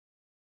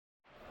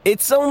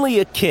It's only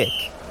a kick,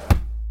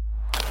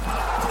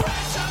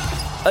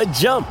 a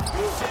jump,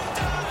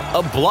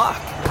 a block.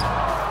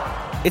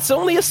 It's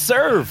only a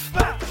serve.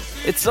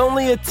 It's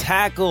only a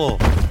tackle,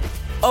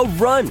 a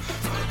run.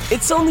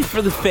 It's only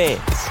for the fans.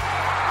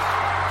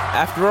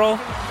 After all,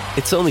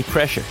 it's only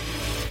pressure.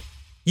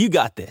 You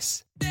got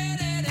this.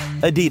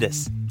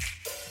 Adidas.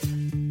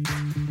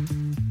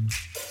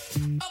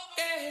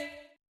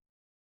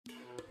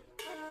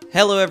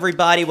 Hello,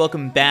 everybody.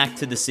 Welcome back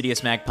to the City of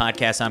Smack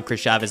podcast. I'm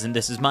Chris Chavez, and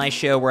this is my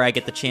show where I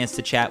get the chance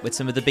to chat with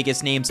some of the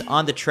biggest names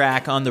on the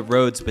track, on the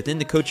roads, within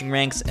the coaching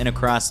ranks, and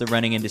across the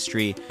running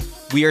industry.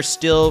 We are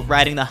still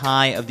riding the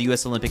high of the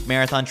U.S. Olympic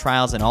Marathon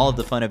trials and all of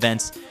the fun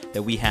events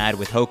that we had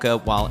with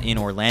Hoka while in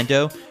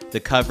Orlando. The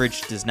coverage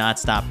does not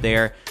stop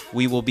there.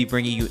 We will be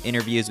bringing you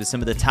interviews with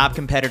some of the top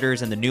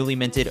competitors and the newly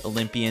minted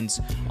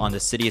Olympians on the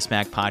City of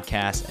Smack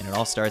podcast, and it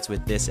all starts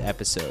with this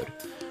episode.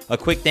 A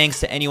quick thanks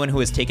to anyone who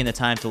has taken the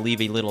time to leave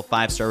a little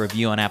 5-star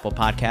review on Apple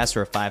Podcasts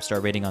or a 5-star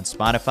rating on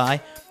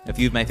Spotify. A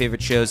few of my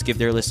favorite shows give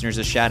their listeners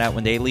a shout out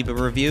when they leave a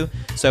review,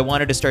 so I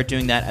wanted to start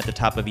doing that at the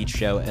top of each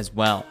show as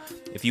well.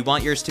 If you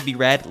want yours to be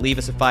read, leave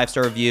us a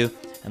 5-star review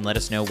and let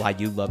us know why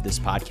you love this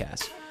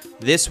podcast.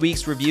 This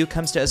week's review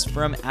comes to us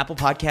from Apple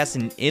Podcasts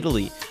in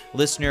Italy.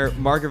 Listener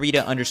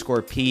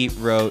Margarita_P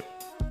wrote,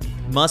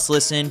 "Must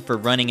listen for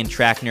running and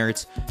track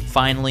nerds.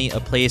 Finally, a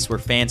place where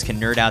fans can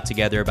nerd out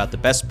together about the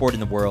best sport in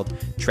the world,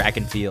 track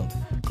and field.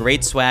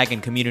 Great swag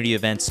and community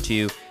events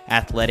too.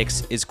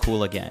 Athletics is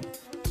cool again."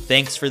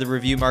 Thanks for the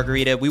review,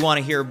 Margarita. We want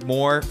to hear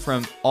more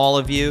from all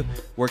of you.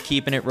 We're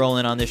keeping it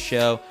rolling on this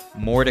show.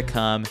 More to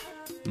come.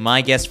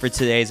 My guest for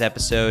today's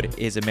episode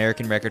is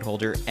American record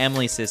holder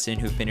Emily Sisson,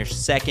 who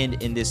finished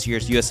second in this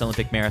year's U.S.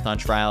 Olympic Marathon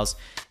trials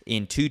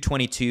in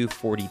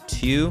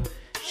 2:22:42.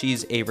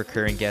 She's a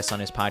recurring guest on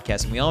his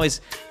podcast, and we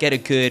always get a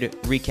good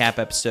recap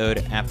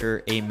episode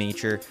after a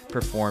major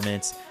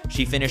performance.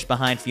 She finished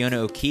behind Fiona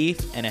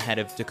O'Keefe and ahead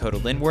of Dakota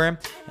Lindworm,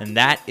 and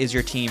that is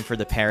your team for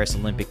the Paris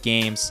Olympic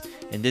Games.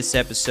 In this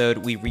episode,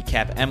 we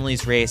recap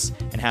Emily's race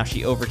and how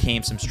she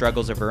overcame some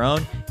struggles of her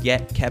own,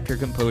 yet kept her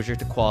composure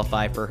to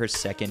qualify for her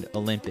second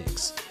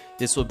Olympics.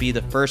 This will be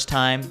the first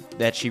time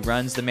that she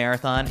runs the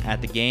marathon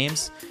at the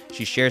Games.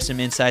 She shares some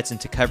insights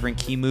into covering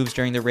key moves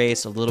during the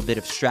race, a little bit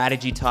of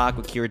strategy talk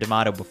with Kira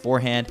D'Amato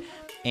beforehand,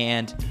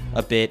 and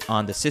a bit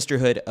on the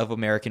sisterhood of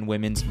American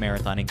women's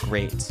marathoning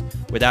greats.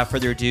 Without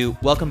further ado,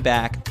 welcome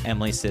back,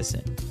 Emily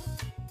Sisson.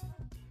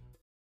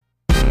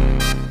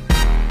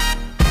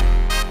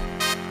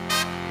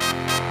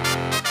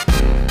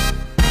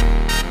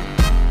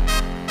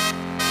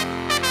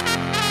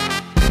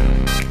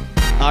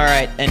 All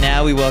right, and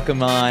now we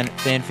welcome on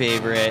fan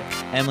favorite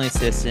Emily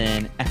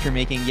Sisson after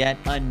making yet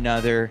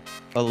another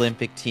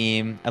Olympic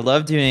team. I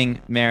love doing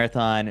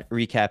marathon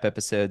recap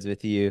episodes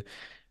with you.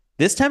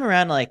 This time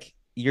around,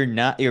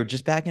 you're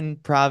just back in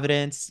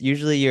Providence.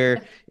 Usually you're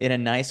in a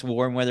nice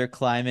warm weather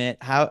climate.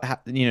 How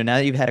now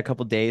that you've had a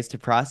couple days to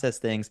process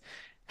things,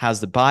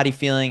 how's the body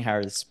feeling? How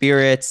are the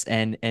spirits?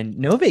 And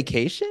no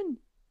vacation?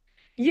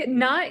 Yeah,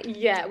 not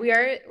yet.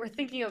 We're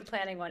thinking of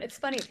planning one. It's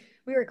funny.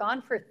 We were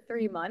gone for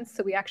 3 months,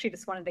 so we actually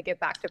just wanted to get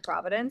back to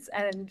Providence.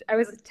 And I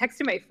was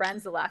texting my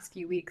friends the last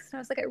few weeks, and I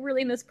was like, I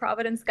really miss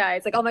Providence,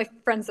 guys. Like all my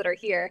friends that are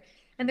here.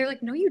 And they're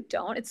like, no, you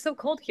don't. It's so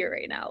cold here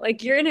right now.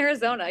 Like you're in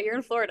Arizona, you're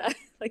in Florida.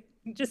 Like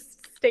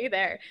just stay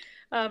there.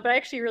 But I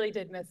actually really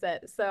did miss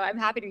it. So I'm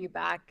happy to be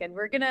back. And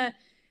we're going to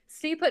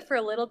stay put for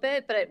a little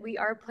bit, but we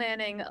are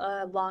planning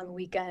a long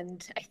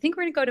weekend. I think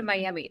we're going to go to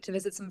Miami to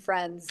visit some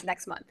friends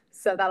next month.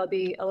 So that'll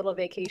be a little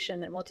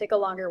vacation, and we'll take a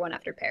longer one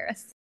after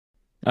Paris.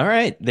 All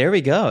right, there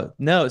we go.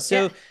 No,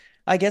 so yeah.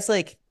 I guess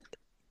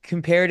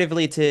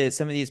comparatively to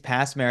some of these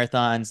past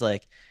marathons,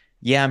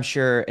 I'm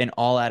sure an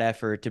all-out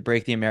effort to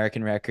break the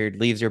American record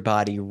leaves your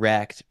body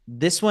wrecked.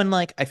 This one,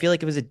 I feel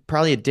like it was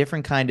probably a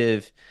different kind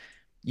of,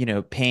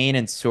 pain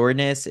and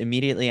soreness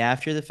immediately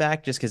after the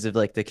fact, just because of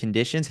the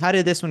conditions. How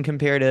did this one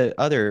compare to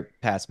other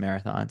past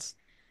marathons?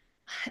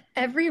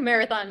 Every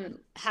marathon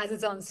has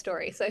its own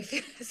story. So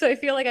I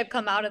feel like I've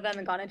come out of them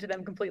and gone into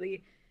them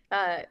completely,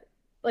 a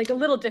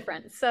little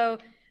different. So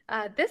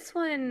this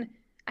one,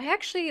 I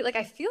actually,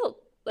 I feel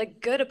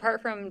good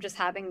apart from just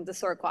having the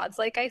sore quads,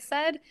 like I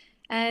said.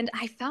 And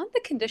I found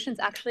the conditions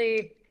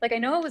actually, I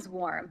know it was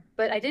warm,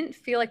 but I didn't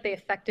feel like they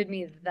affected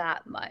me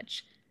that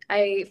much.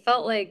 I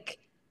felt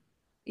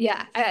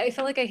I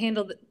felt like I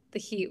handled the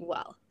heat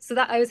well. So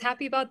that I was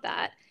happy about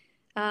that.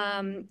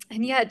 And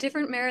yeah,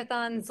 different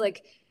marathons,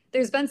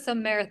 there's been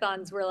some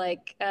marathons where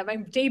my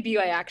debut,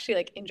 I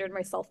actually injured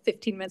myself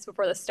 15 minutes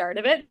before the start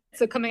of it.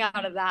 So coming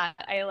out of that,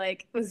 I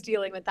was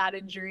dealing with that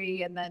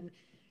injury. And then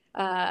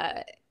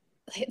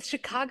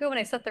Chicago, when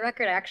I set the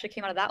record, I actually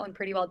came out of that one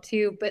pretty well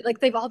too. But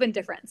they've all been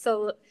different.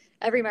 So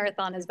every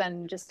marathon has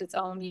been just its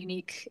own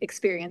unique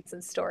experience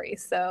and story.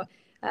 So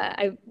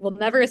I will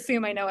never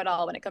assume I know it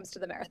all when it comes to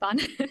the marathon.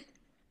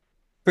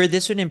 For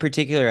this one in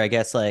particular, I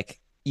guess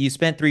you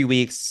spent 3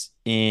 weeks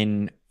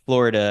in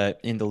Florida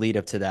in the lead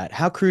up to that.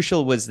 How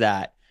crucial was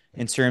that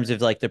in terms of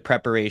the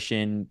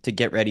preparation to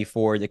get ready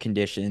for the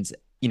conditions?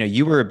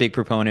 You were a big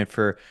proponent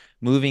for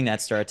moving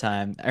that start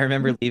time. I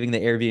remember leaving the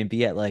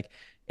Airbnb at like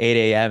 8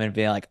 a.m. and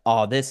being like,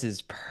 oh, this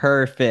is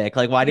perfect.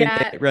 Like, why didn't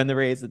Yeah. they run the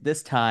race at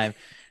this time?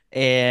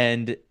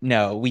 And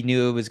no, we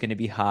knew it was going to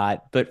be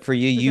hot. But for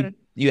you, Mhm.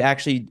 you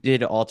actually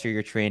did alter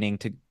your training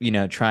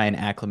to, try and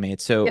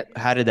acclimate. So Yep.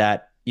 how did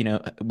that,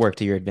 work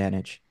to your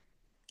advantage?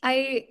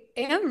 I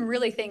am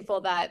really thankful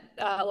that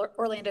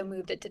Orlando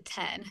moved it to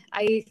 10.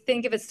 I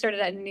think if it started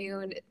at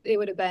noon, it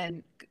would have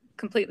been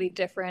completely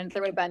different.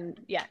 There would have been,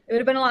 yeah, it would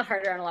have been a lot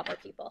harder on a lot more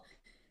people.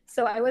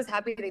 So I was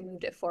happy they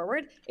moved it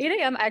forward. 8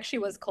 a.m. actually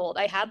was cold.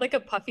 I had like a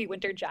puffy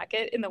winter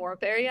jacket in the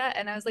warmth area,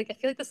 and I was like, I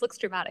feel like this looks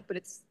dramatic, but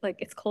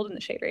it's cold in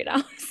the shade right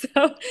now.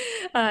 So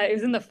it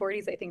was in the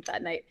 40s, I think,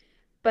 that night.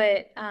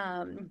 But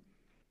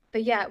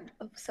but yeah,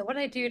 so what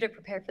did I do to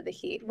prepare for the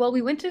heat? Well,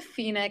 we went to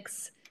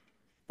Phoenix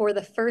for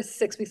the first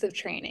 6 weeks of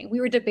training. We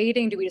were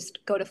debating, do we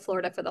just go to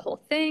Florida for the whole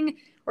thing,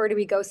 or do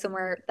we go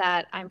somewhere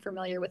that I'm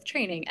familiar with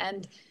training?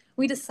 And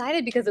we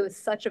decided, because it was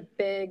such a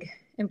big,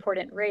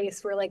 important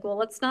race, we're like, well,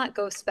 let's not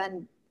go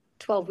spend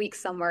 12 weeks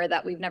somewhere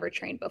that we've never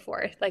trained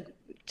before. Like,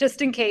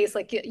 just in case,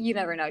 like, you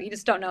never know. You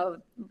just don't know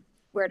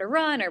where to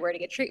run or where to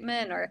get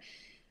treatment or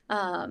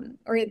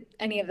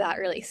any of that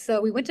really.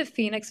 So we went to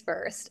Phoenix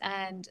first,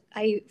 and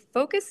I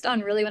focused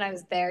on really when I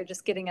was there,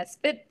 just getting us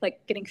fit,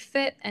 like getting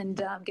fit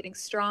and getting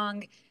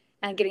strong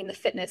and getting the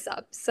fitness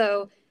up.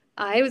 So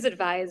I was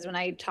advised when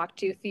I talked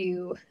to a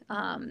few,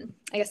 I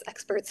guess,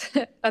 experts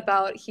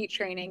about heat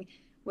training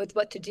with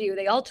what to do.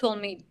 They all told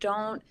me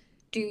don't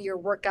do your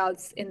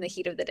workouts in the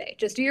heat of the day.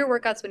 Just do your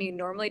workouts when you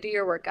normally do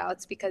your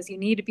workouts because you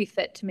need to be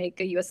fit to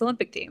make a US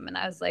Olympic team. And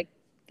I was like,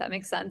 that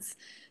makes sense.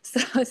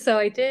 So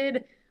I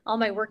did all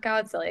my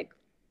workouts at like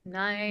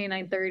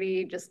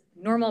 9:30, just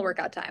normal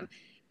workout time.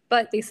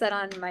 But they said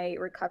on my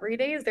recovery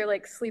days, they're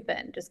like, sleep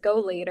in, just go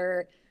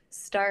later,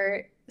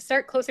 start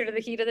closer to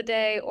the heat of the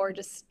day, or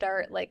just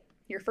start like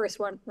your first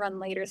one run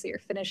later so you're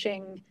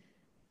finishing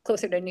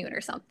closer to noon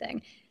or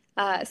something.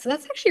 So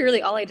that's actually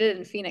really all I did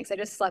in Phoenix. I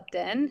just slept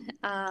in.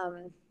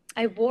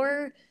 I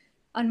wore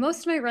on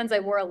most of my runs, I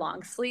wore a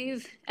long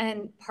sleeve,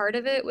 and part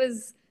of it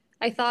was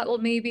I thought, well,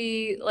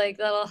 maybe like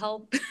that'll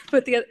help.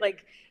 But the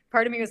like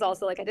part of me was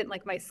also like I didn't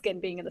like my skin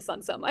being in the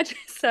sun so much,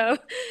 so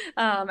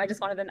I just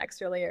wanted an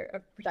extra layer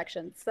of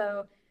protection.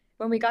 So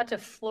when we got to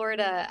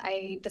Florida,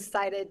 I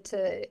decided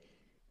to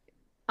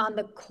on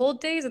the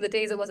cold days or the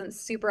days it wasn't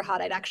super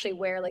hot, I'd actually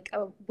wear like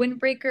a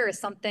windbreaker or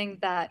something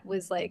that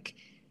was like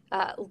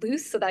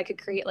loose so that I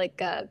could create like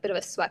a bit of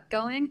a sweat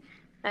going.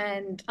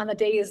 And on the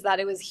days that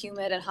it was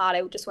humid and hot,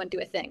 I just wouldn't do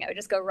a thing. I would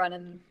just go run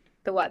in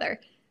the weather.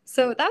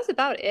 So that was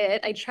about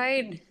it. I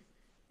tried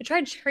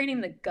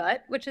training the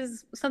gut, which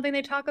is something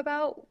they talk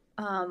about.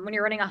 When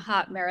you're running a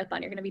hot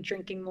marathon, you're going to be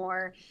drinking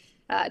more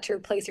to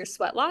replace your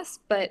sweat loss.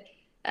 But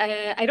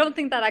I don't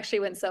think that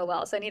actually went so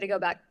well. So I need to go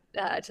back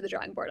to the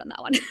drawing board on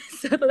that one.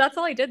 So that's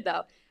all I did,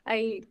 though.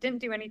 I didn't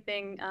do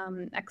anything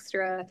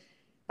extra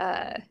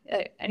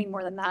any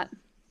more than that.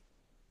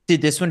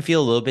 Did this one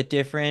feel a little bit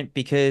different?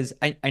 Because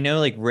I know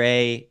like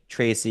Ray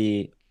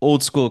Tracy,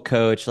 old school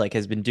coach, like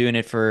has been doing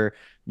it for,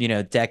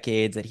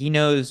 decades, that he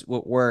knows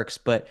what works.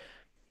 But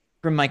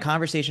from my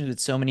conversations with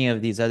so many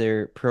of these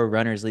other pro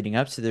runners leading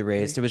up to the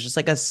race, there was just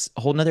like a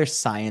whole nother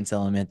science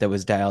element that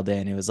was dialed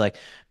in. It was like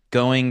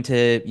going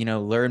to,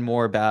 learn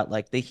more about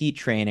like the heat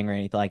training or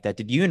anything like that.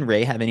 Did you and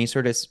Ray have any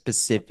sort of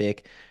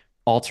specific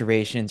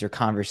alterations or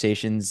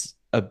conversations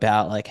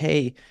about like,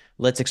 hey,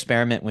 let's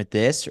experiment with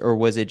this? Or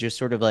was it just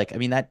sort of like, I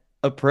mean, that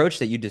approach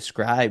that you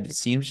described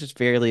seems just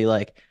fairly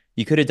like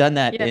you could have done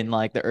that Yeah. in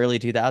like the early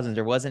 2000s.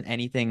 There wasn't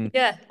anything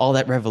Yeah. all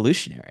that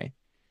revolutionary.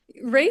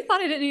 Ray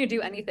thought I didn't need to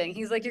do anything.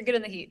 He's like, "You're good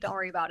in the heat. Don't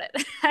worry about it."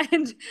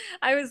 And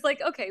I was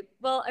like, "Okay,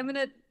 well, I'm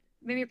gonna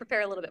maybe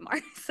prepare a little bit more."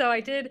 So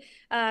I did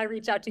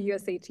reach out to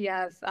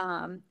USATF,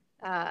 and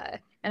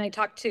I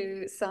talked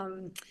to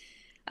some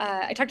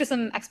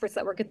experts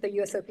that work at the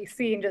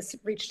USOPC and just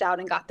reached out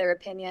and got their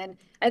opinion.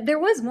 There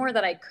was more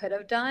that I could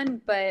have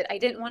done, but I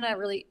didn't want to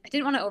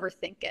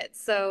overthink it.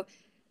 So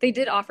they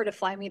did offer to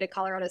fly me to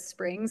Colorado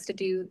Springs to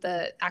do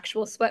the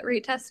actual sweat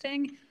rate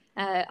testing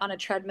on a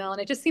treadmill, and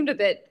it just seemed a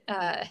bit.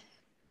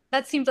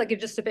 That seemed like it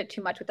just a bit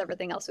too much with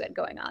everything else we had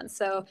going on.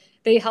 So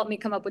they helped me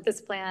come up with this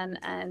plan,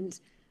 and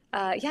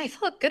yeah, I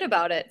felt good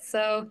about it.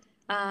 So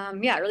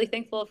yeah, really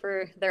thankful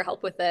for their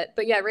help with it.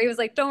 But yeah, Ray was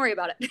like, "Don't worry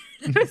about it."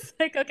 I was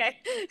like, "Okay,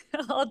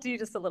 I'll do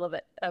just a little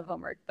bit of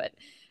homework." But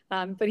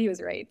he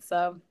was right.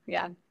 So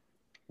yeah.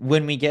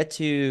 When we get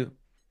to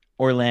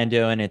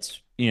Orlando and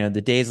it's,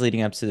 the days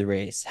leading up to the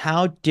race,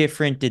 how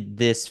different did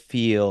this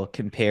feel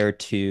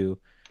compared to,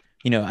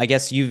 I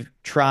guess you've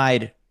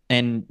tried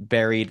and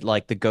buried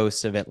like the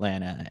ghosts of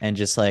Atlanta and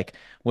just like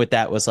what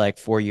that was like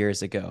 4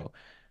 years ago.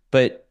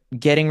 But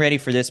getting ready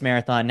for this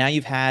marathon, now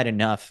you've had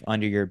enough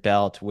under your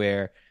belt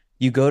where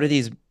you go to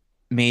these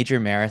major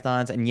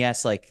marathons. And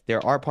yes, like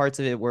there are parts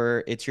of it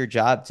where it's your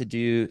job to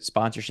do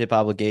sponsorship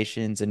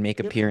obligations and make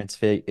Yep.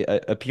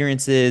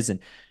 appearances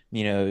and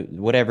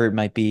whatever it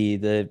might be.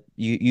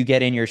 You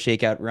get in your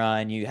shakeout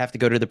run, you have to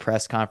go to the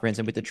press conference,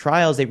 and with the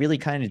trials they really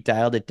kind of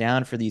dialed it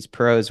down for these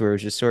pros where it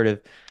was just sort of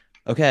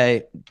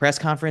okay, press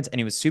conference, and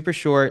he was super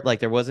short. Like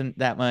there wasn't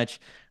that much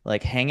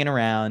like hanging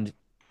around.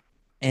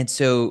 And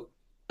so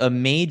a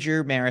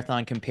major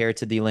marathon compared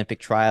to the Olympic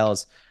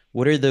trials,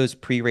 what are those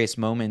pre-race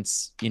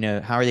moments?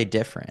 How are they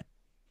different?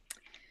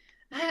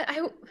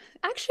 I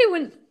actually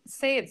wouldn't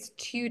say it's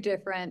too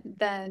different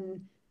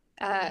than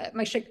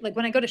like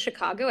when I go to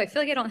Chicago, I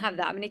feel like I don't have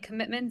that many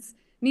commitments.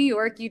 New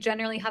York, you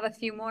generally have a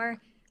few more.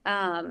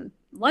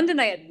 London,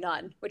 I had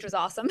none, which was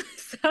awesome.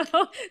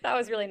 So that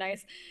was really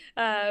nice.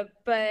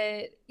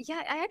 But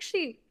yeah, I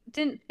actually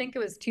didn't think it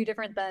was too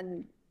different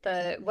than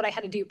the what I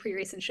had to do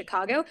pre-race in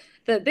Chicago.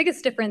 The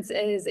biggest difference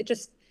is it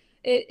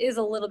is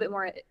a little bit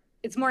more.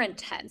 It's more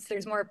intense.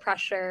 There's more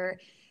pressure.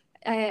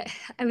 I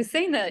was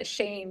saying to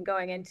Shane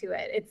going into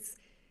it,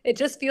 it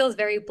just feels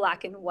very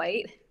black and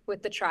white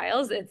with the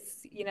trials.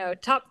 It's,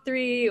 top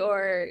three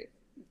or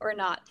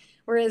not.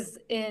 Whereas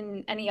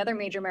in any other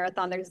major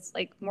marathon, there's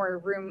like more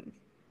room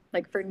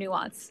like for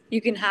nuance.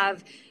 You can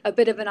have a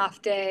bit of an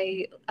off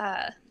day,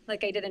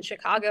 like I did in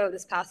Chicago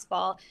this past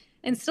fall,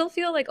 and still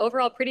feel like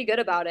overall pretty good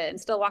about it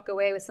and still walk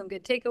away with some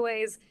good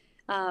takeaways.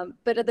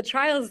 But at the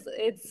trials,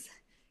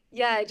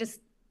 yeah,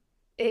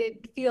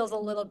 it feels a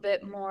little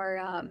bit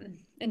more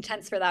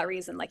intense for that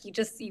reason. Like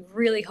you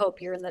really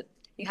hope you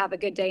have a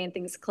good day and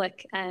things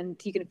click and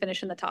you can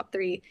finish in the top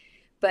three.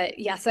 But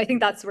yeah, so I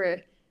think that's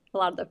where a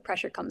lot of the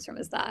pressure comes from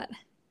is that.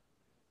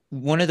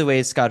 One of the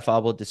ways Scott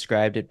Fauble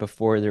described it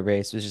before the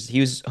race was just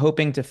he was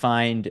hoping to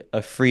find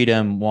a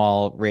freedom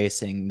while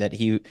racing that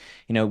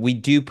we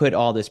do put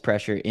all this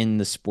pressure in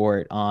the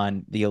sport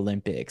on the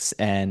Olympics.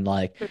 And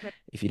like,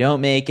 if you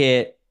don't make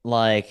it,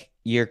 like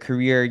your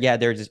career, yeah,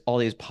 there's just all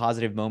these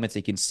positive moments.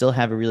 That you can still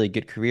have a really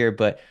good career,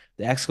 but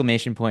the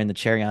exclamation point and the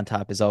cherry on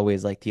top is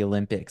always like the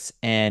Olympics.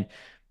 And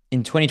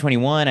in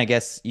 2021, I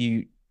guess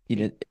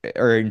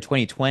or in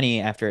 2020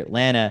 after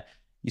Atlanta,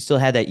 you still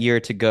had that year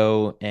to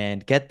go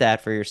and get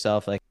that for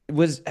yourself. Like,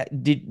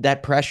 did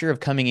that pressure of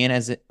coming in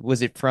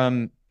was it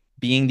from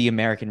being the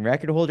American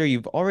record holder?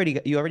 You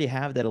already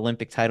have that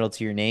Olympic title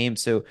to your name.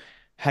 So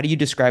how do you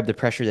describe the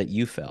pressure that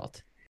you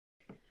felt?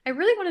 I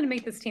really wanted to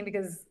make this team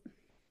because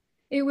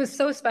it was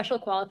so special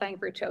qualifying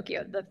for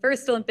Tokyo, the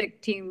first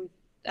Olympic team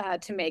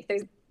to make.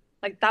 There's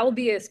like that will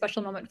be a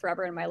special moment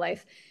forever in my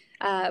life.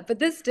 But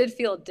this did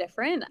feel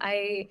different.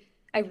 I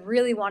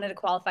really wanted to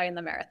qualify in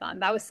the marathon.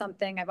 That was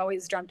something I've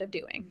always dreamt of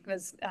doing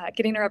was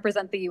getting to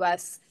represent the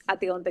U.S.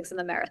 at the Olympics in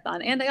the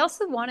marathon. And I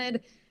also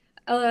wanted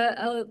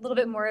a little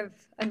bit more of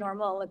a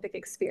normal Olympic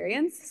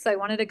experience. So I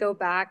wanted to go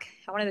back.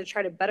 I wanted to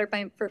try to better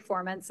my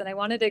performance, and I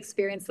wanted to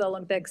experience the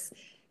Olympics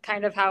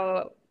kind of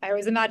how I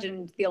always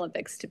imagined the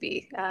Olympics to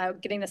be.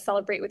 Getting to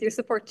celebrate with your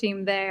support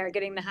team there,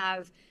 getting to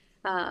have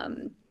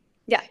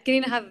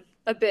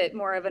a bit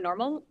more of a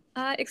normal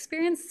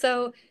experience.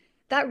 So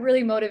that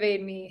really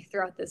motivated me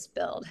throughout this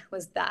build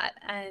was that.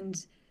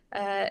 And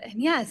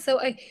yeah, so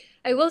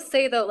I will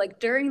say though, like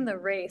during the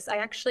race, I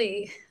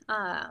actually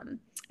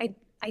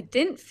I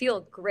didn't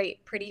feel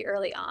great pretty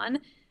early on.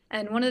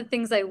 And one of the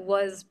things I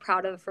was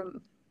proud of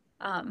from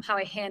how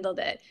I handled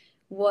it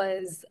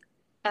was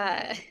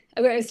I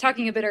was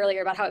talking a bit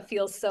earlier about how it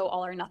feels so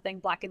all or nothing,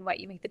 black and white.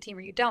 You make the team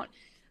or you don't.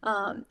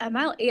 At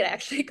mile 8, I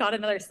actually got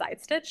another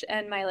side stitch,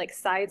 and my like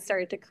side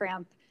started to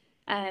cramp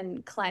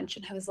and clench,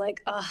 and I was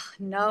like, oh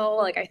no!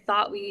 Like I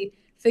thought we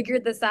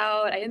figured this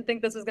out. I didn't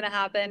think this was gonna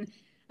happen.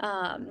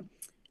 Um,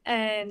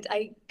 and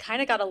I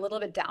kind of got a little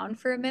bit down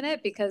for a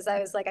minute because I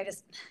was like,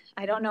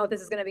 I don't know if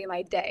this is going to be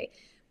my day.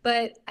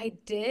 But I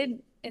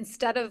did,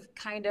 instead of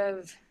kind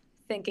of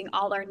thinking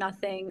all or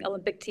nothing,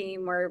 Olympic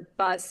team or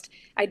bust,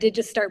 I did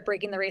just start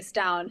breaking the race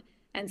down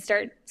and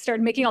started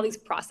making all these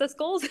process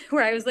goals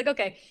where I was like,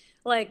 okay,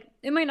 like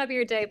it might not be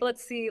your day, but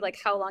let's see like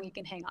how long you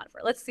can hang on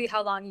for. Let's see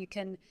how long you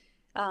can,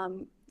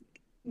 um,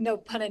 no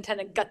pun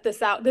intended, gut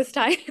this out this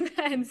time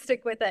and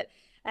stick with it.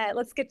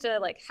 Let's get to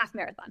like half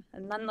marathon,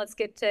 and then let's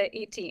get to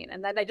 18.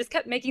 And then I just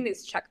kept making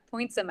these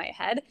checkpoints in my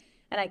head,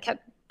 and I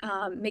kept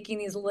making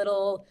these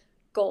little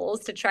goals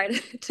to try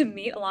to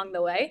meet along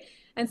the way.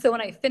 And so when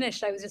I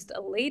finished, I was just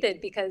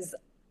elated because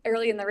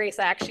early in the race,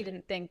 I actually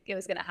didn't think it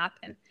was going to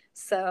happen.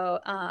 So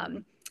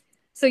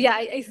yeah,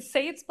 I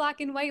say it's black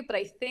and white, but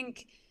I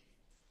think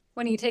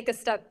when you take a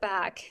step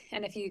back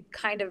and if you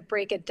kind of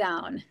break it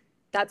down,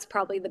 that's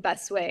probably the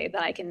best way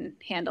that I can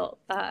handle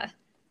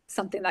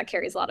something that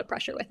carries a lot of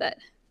pressure with it.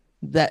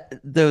 That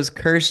those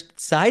cursed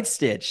side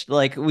stitch.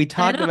 Like we I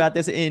talked know. about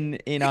this in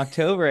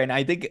October, and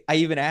I think I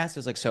even asked, I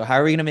was like, so how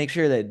are we gonna make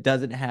sure that it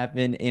doesn't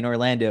happen in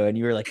Orlando? And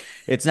you were like,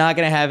 it's not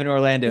gonna happen in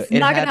Orlando. It's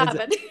not going to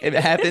happen. It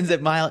happens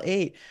at mile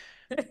 8.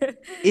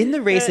 In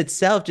the race Uh,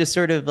 itself, just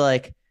sort of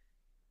like,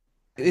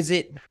 is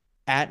it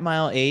at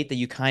mile 8 that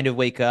you kind of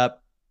wake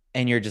up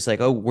and you're just like,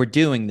 oh, we're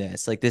doing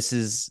this. Like this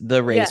is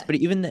the race. yeah. But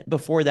even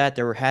before that,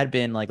 there had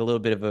been like a little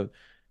bit of a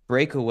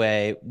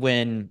breakaway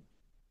when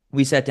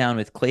we sat down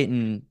with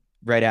Clayton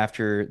right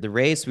after the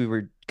race. We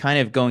were kind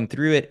of going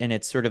through it, and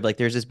it's sort of like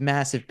there's this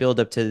massive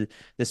buildup to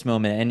this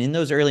moment. And in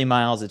those early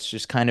miles, it's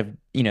just kind of,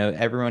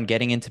 everyone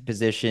getting into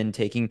position,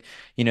 taking,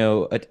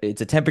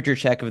 it's a temperature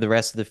check of the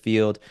rest of the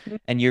field.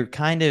 And you're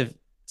kind of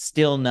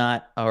still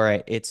not all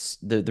right. It's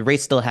the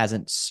race still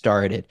hasn't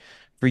started.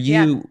 For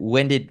Yeah. you,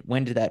 when did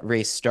that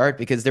race start?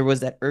 Because there was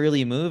that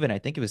early move, and I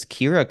think it was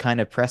Kira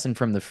kind of pressing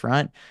from the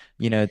front,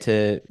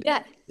 to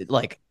Yeah.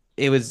 like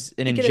it was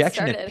an To get it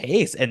injection of started.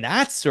 pace, and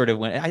that's sort of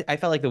when I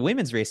felt like the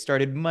women's race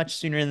started much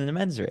sooner than the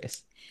men's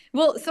race.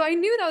 Well, so I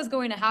knew that was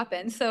going to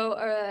happen. So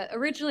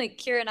originally,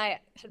 Kira and I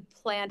had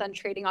planned on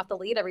trading off the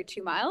lead every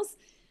 2 miles,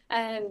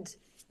 and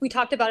we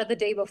talked about it the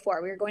day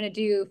before. We were going to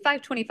do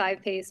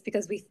 5:25 pace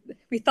because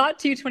we thought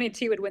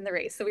 2:22 would win the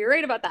race. So we were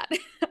right about that.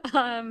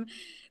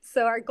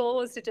 So our goal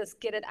was to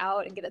just get it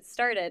out and get it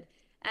started.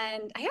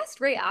 And I asked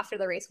Ray after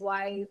the race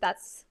why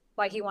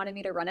he wanted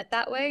me to run it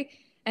that way,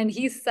 and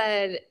he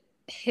said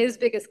his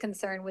biggest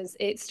concern was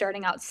it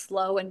starting out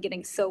slow and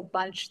getting so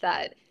bunched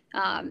that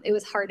it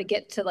was hard to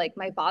get to like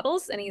my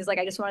bottles. And he's like,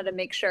 I just wanted to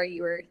make sure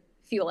you were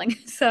fueling.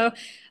 So,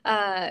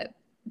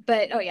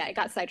 but oh yeah, I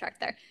got sidetracked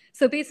there.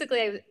 So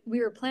basically,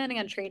 we were planning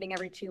on trading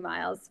every 2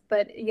 miles,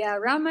 but yeah,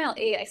 around mile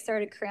 8, I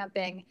started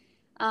cramping.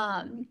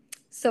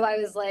 So I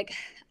was like,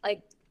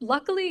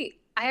 luckily,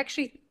 I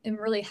actually am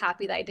really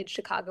happy that I did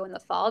Chicago in the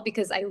fall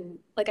because I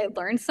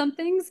learned some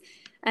things,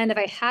 and if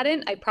I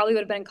hadn't, I probably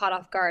would have been caught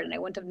off guard and I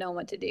wouldn't have known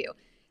what to do.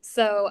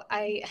 So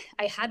I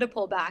had to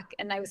pull back,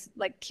 and I was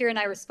like, Kira and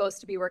I were supposed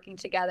to be working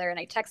together, and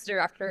I texted her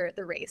after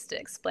the race to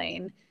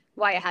explain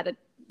why I had to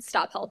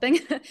stop helping.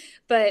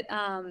 But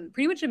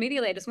pretty much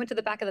immediately, I just went to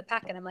the back of the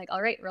pack, and I'm like,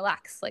 all right,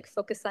 relax, like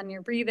focus on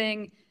your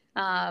breathing,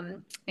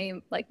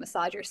 maybe like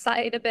massage your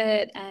side a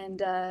bit, and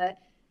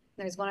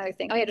there's one other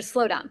thing. Oh yeah, just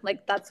slow down.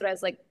 Like that's what I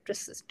was like,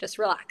 just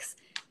relax.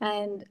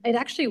 And it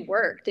actually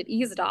worked. It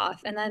eased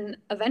off, and then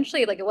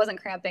eventually, like it wasn't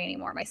cramping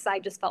anymore. My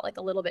side just felt like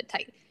a little bit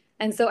tight.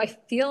 And so I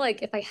feel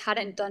like if I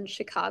hadn't done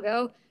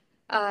Chicago,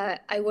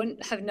 I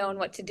wouldn't have known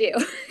what to do.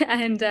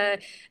 And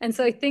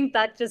so I think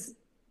that just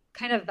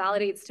kind of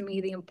validates to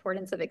me the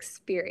importance of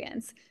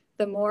experience.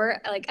 The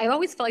more like I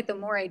always felt like the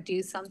more I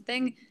do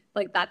something,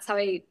 like that's how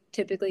I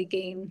typically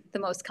gain the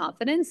most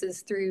confidence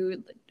is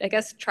through, I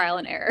guess, trial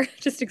and error,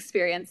 just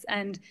experience.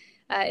 And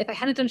if I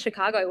hadn't done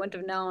Chicago, I wouldn't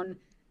have known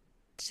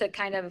to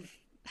kind of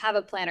have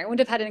a plan, or I wouldn't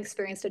have had an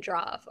experience to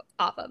draw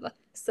off of.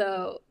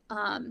 So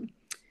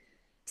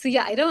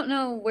yeah, I don't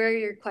know where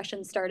your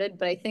question started,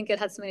 but I think it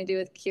had something to do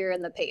with Cure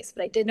and the pace.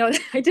 But I did know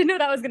I did know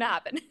that was going to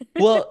happen.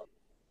 Well,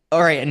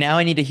 all right, and now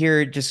I need to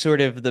hear just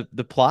sort of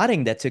the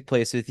plotting that took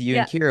place with you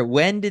and Yeah, Kira.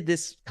 When did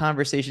this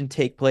conversation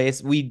take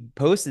place? We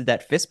posted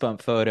that fist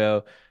bump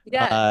photo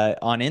yeah.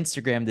 on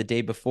Instagram the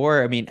day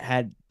before. I mean,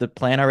 had the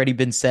plan already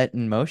been set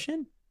in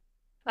motion?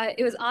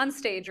 It was on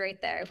stage right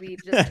there. We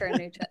just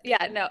turned each other.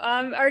 Yeah, no.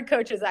 Our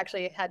coaches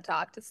actually had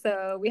talked,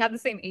 so we have the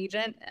same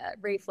agent,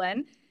 Ray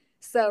Flynn.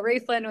 So Ray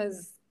Flynn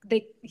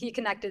he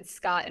connected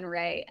Scott and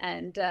Ray,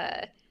 and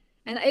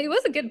it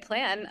was a good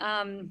plan.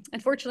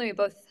 Unfortunately, we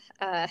both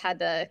had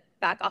to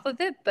back off of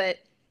it,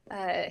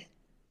 uh,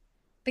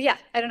 but yeah,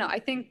 I don't know. I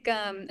think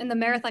in the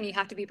marathon you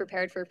have to be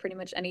prepared for pretty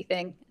much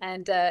anything,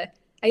 and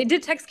I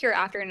did text Kira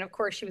after, and of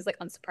course she was like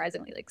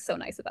unsurprisingly like so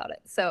nice about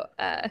it. So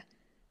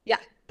yeah,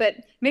 but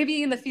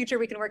maybe in the future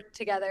we can work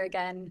together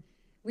again.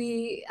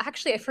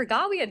 I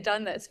forgot we had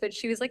done this, but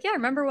she was like, yeah,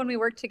 remember when we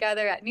worked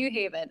together at New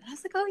Haven? And I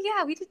was like, oh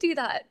yeah, we did do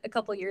that a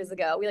couple years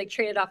ago. We like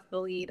traded off the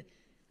lead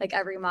like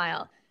every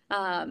mile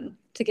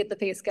to get the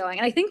pace going.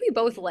 And I think we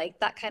both like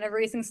that kind of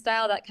racing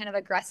style, that kind of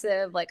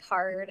aggressive, like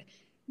hard,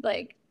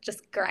 like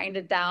just grind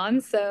it down.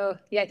 So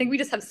yeah, I think we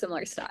just have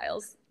similar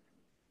styles.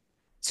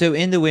 So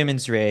in the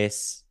women's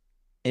race,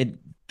 it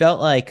felt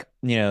like,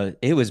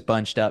 it was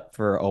bunched up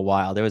for a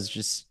while. There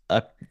was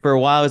for a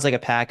while, it was like a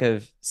pack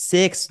of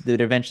six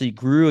that eventually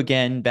grew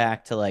again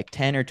back to like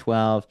 10 or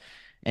 12.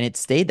 And it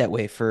stayed that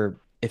way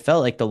it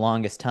felt like the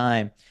longest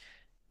time.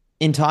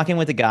 In talking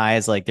with the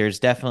guys, like there's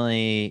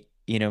definitely,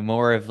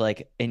 more of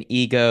like an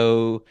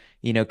ego,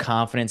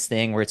 confidence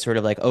thing where it's sort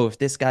of like, oh, if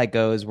this guy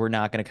goes, we're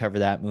not going to cover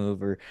that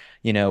move, or,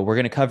 we're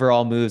going to cover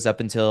all moves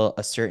up until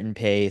a certain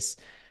pace.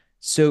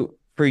 So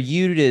for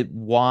you to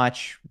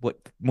watch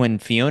when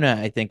Fiona,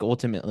 I think,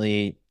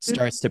 ultimately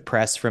starts to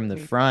press from the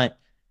front,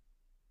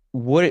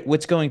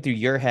 what's going through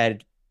your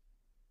head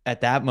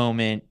at that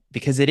moment?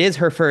 Because it is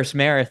her first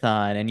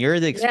marathon and you're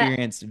the Yeah.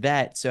 experienced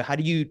vet. So how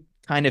do you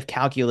kind of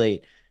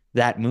calculate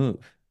that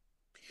move?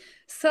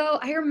 So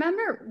I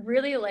remember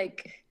really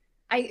like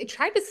I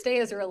tried to stay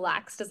as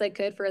relaxed as I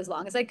could for as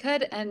long as I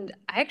could, and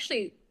I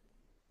actually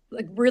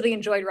like really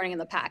enjoyed running in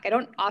the pack. I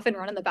don't often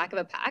run in the back of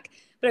a pack,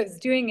 but I was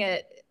doing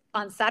it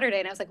on Saturday,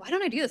 and I was like, why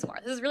don't I do this more?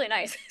 This is really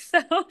nice. So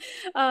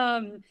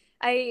um,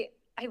 I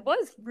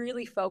was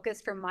really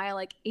focused from mile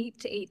like 8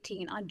 to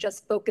 18 on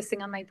just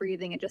focusing on my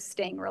breathing and just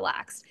staying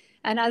relaxed.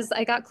 And as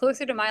I got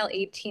closer to mile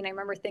 18, I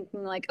remember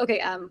thinking like,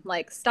 okay,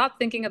 like stop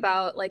thinking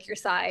about like your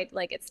side,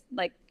 like it's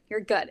like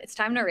you're good. It's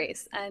time to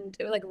race. And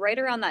it was like right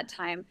around that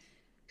time,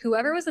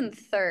 whoever was in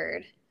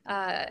third,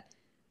 I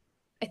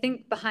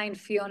think behind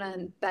Fiona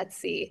and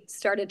Betsy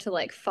started to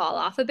like fall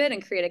off a bit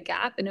and create a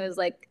gap. And it was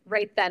like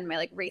right then my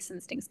like race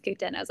instincts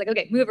kicked in. I was like,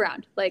 okay, move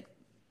around, like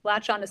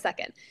latch on a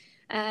second.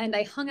 And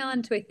I hung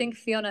on to, I think,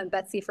 Fiona and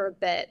Betsy for a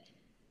bit.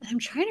 I'm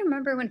trying to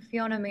remember when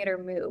Fiona made her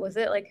move. Was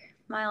it like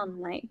mile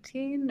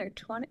 19 or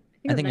 20? I think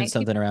it I was think it's 19.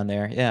 something around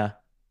there. Yeah.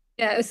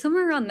 Yeah, it was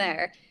somewhere around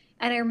there.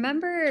 And I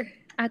remember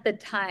at the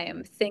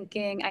time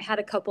thinking I had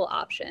a couple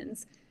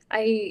options.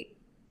 I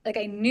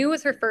I knew it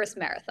was her first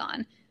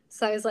marathon.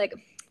 So I was like,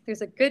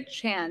 there's a good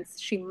chance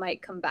she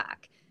might come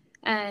back.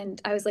 And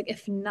I was like,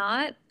 if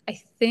not, I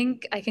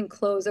think I can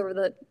close over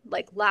the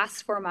like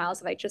last 4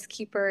 miles if I just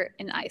keep her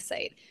in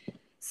eyesight.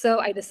 So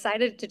I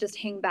decided to just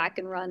hang back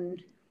and run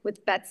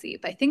with Betsy.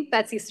 But I think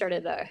Betsy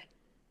started to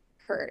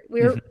hurt.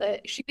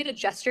 She made a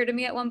gesture to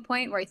me at one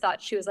point where I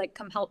thought she was like,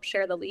 come help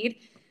share the lead,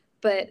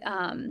 but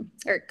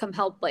or come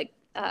help like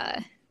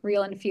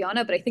Reel and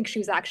Fiona, but I think she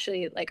was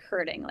actually like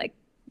hurting,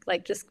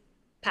 like just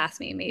past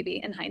me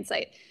maybe in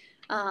hindsight.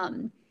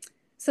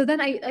 So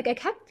then I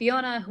kept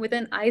Fiona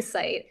within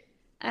eyesight,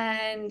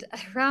 and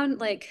around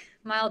like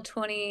mile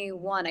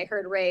 21, I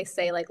heard Ray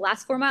say like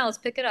last 4 miles,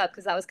 pick it up,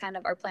 because that was kind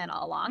of our plan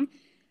all along.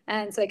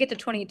 And so I get to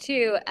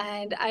 22,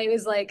 and I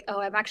was like, oh,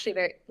 I'm actually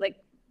very like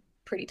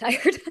pretty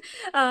tired.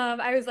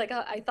 I was like,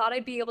 oh, I thought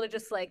I'd be able to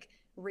just like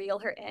reel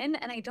her in,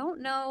 and I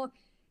don't know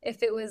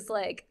if it was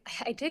like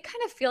I did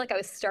kind of feel like I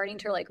was starting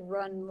to like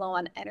run low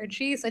on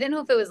energy, so I didn't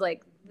know if it was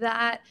like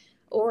that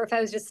or if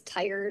I was just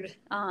tired.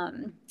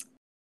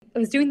 I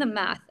was doing the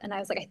math, and I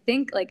was like, I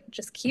think like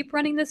just keep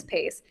running this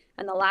pace,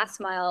 and the last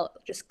mile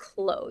just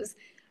close.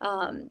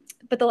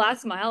 But the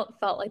last mile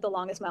felt like the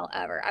longest mile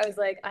ever. I was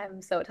like,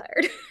 I'm so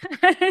tired,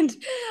 and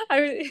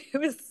it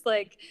was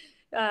like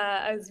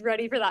I was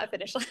ready for that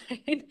finish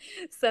line.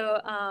 So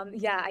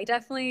yeah, I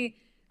definitely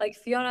like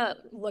Fiona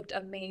looked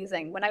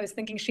amazing. When I was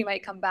thinking she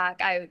might come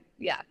back, I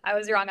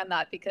was wrong on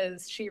that,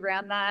 because she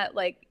ran that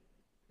like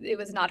it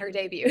was not her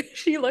debut.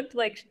 She looked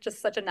like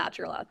just such a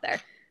natural out there.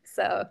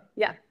 So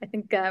yeah, I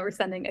think we're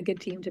sending a good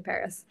team to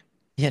Paris.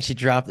 Yeah,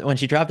 when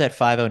she dropped at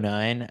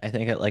 5:09, I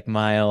think at like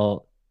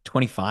mile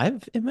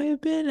 25 it might have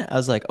been. I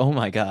was like, "Oh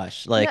my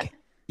gosh." Yeah. Like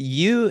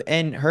you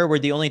and her were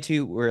the only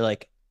two were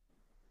like,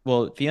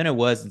 well, Fiona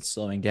wasn't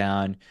slowing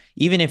down.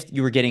 Even if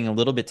you were getting a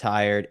little bit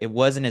tired, it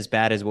wasn't as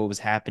bad as what was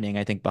happening,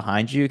 I think,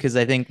 behind you. Because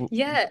I think,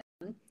 Yeah,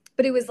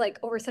 but it was like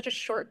over such a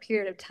short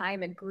period of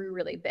time, it grew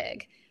really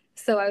big.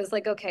 So I was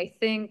like, okay, I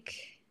think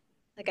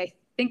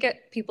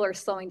people are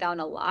slowing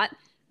down a lot.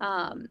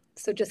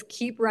 So just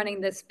keep running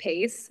this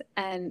pace,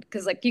 and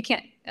because like you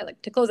can't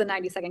like to close a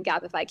 90-second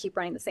gap if I keep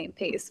running the same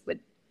pace would,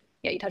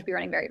 yeah, you'd have to be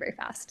running very, very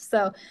fast.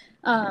 So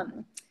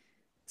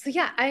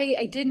yeah,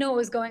 I did know what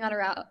was going on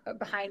around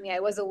behind me. I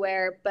was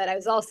aware, but I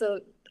was also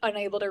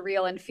unable to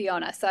reel in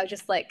Fiona. So I was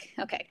just like,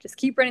 okay, just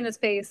keep running this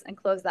pace and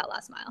close that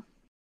last mile.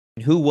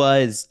 who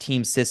was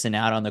Team Sisson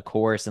out on the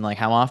course, and like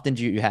how often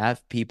do you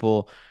have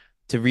people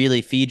to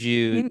really feed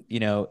you,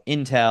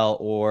 intel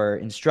or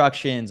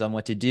instructions on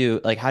what to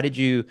do? Like, how did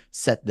you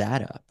set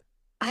that up?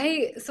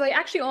 I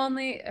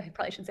probably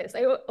shouldn't say this.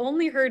 I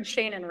only heard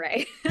Shane and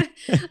Ray.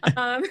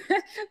 um,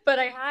 but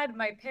I had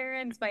my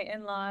parents, my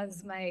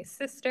in-laws, my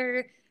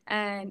sister,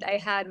 and I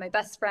had my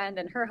best friend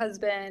and her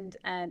husband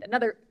and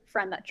another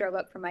friend that drove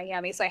up from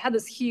Miami. So I had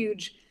this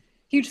huge,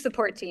 huge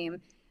support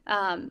team.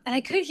 And I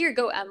could hear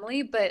Go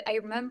Emily, but I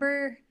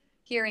remember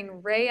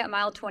hearing Ray at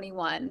mile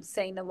 21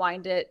 saying to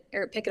wind it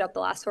or pick it up the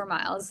last 4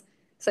 miles.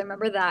 So I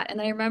remember that. And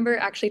then I remember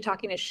actually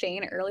talking to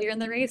Shane earlier in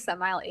the race at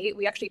mile 8.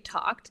 We actually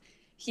talked.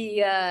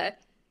 He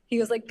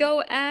was like,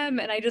 go M,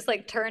 and I just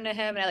like turned to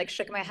him and I like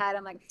shook my head.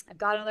 I'm like, I've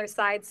got another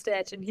side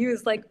stitch, and he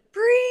was like,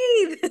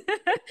 breathe.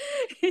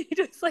 He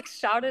just like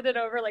shouted it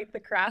over like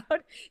the crowd.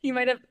 He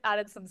might have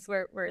added some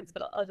swear words,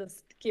 but I'll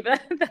just keep it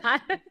at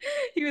that.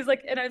 He was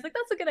like, and I was like,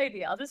 that's a good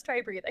idea, I'll just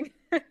try breathing.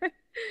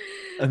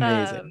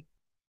 Amazing.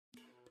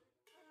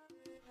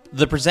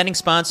 The presenting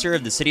sponsor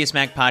of the Citius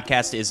Mag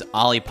podcast is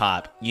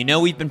Olipop. You know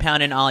we've been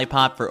pounding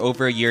Olipop for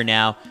over a year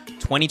now.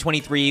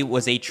 2023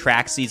 was a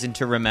track season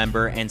to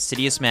remember, and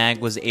Citius Mag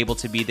was able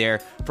to be there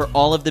for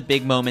all of the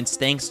big moments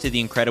thanks to the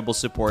incredible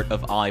support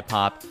of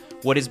Olipop.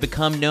 What has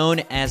become known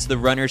as the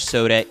runner's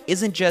soda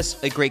isn't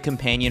just a great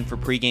companion for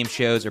pregame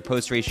shows or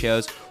post-race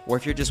shows, or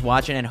if you're just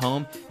watching at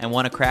home and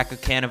want to crack a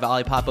can of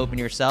Olipop open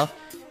yourself,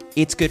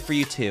 it's good for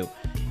you too.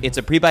 It's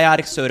a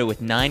prebiotic soda with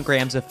 9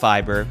 grams of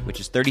fiber, which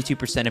is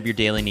 32% of your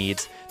daily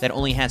needs, that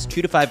only has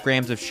 2 to 5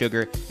 grams of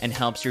sugar and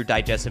helps your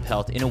digestive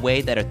health in a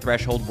way that a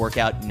threshold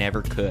workout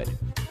never could.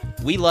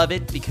 We love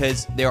it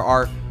because there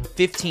are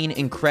 15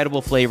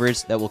 incredible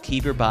flavors that will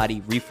keep your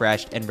body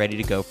refreshed and ready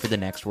to go for the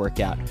next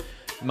workout.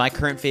 My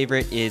current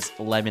favorite is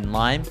lemon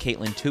lime.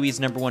 Caitlin Tui's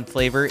number one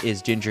flavor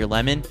is ginger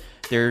lemon.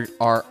 There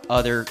are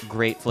other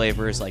great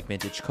flavors like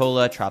vintage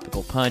cola,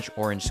 tropical punch,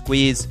 orange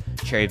squeeze,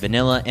 cherry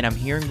vanilla, and I'm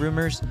hearing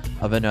rumors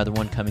of another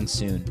one coming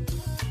soon.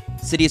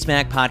 Citius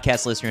Mag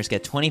podcast listeners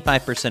get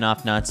 25%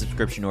 off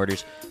non-subscription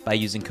orders by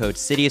using code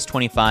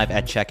CITIUS25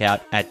 at checkout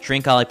at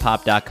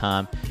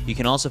drinkolipop.com. You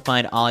can also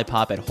find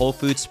Olipop at Whole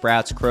Foods,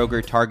 Sprouts,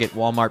 Kroger, Target,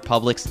 Walmart,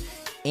 Publix,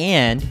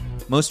 and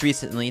most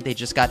recently, they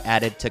just got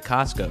added to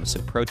Costco,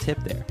 so pro tip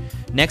there.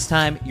 Next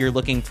time you're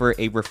looking for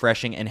a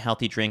refreshing and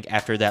healthy drink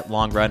after that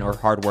long run or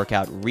hard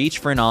workout, reach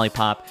for an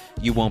Olipop.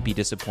 You won't be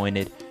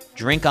disappointed.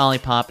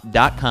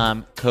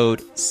 drinkolipop.com,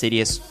 code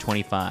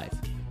Sidious25.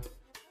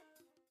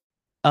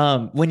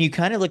 When you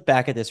kind of look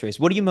back at this race,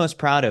 what are you most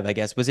proud of, I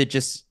guess? Was it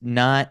just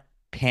not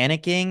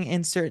panicking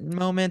in certain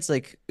moments?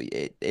 Like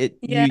you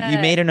Yeah.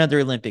 made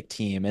another Olympic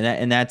team,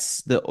 and that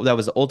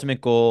was the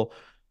ultimate goal,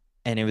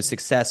 and it was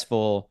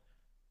successful.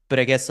 But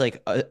I guess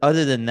like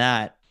other than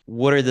that,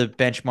 what are the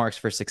benchmarks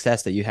for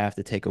success that you have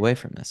to take away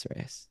from this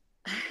race?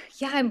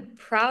 Yeah, I'm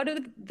proud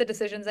of the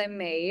decisions I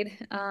made.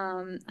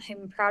 I'm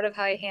proud of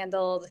how I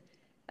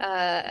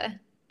uh,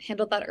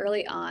 handled that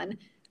early on.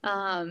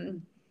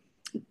 Um,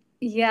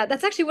 yeah,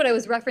 that's actually what I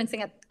was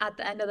referencing at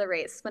the end of the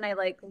race when I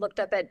like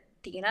looked up at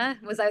Dina,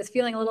 was I was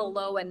feeling a little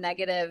low and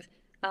negative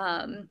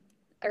um,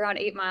 around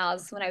 8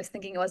 miles when I was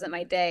thinking it wasn't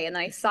my day. And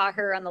then I saw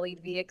her on the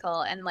lead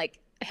vehicle and like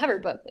I have her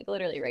book like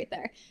literally right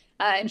there.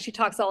 And she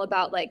talks all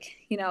about like,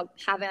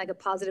 having like a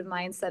positive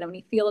mindset. And when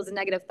you feel those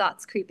negative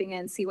thoughts creeping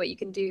in, see what you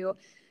can do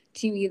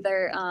to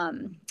either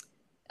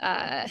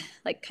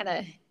like kind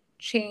of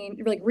change,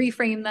 like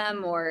reframe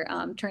them or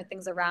turn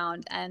things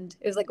around. And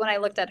it was like when I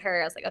looked at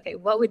her, I was like, okay,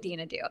 what would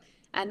Dina do?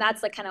 And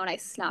that's like kind of when I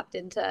snapped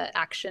into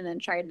action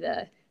and tried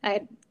to.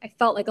 I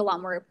felt like a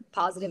lot more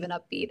positive and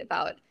upbeat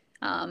about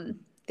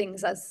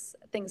things as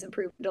things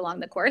improved along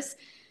the course.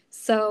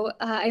 So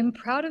I'm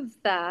proud of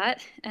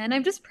that, and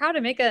I'm just proud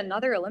to make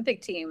another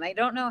Olympic team. I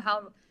don't know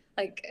how,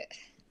 like,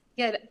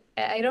 yeah,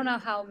 I don't know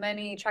how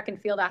many track and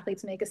field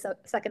athletes make a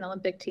second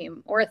Olympic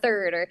team or a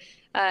third, or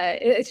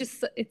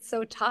it's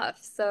so tough.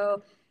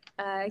 So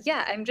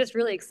yeah, I'm just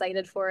really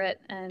excited for it,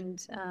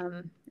 and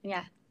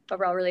yeah,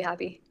 overall really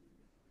happy.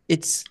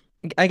 It's,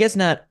 I guess,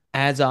 not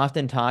as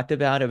often talked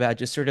about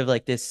just sort of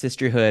like this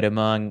sisterhood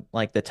among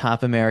like the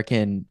top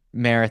American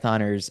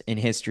marathoners in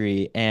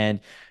history.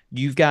 And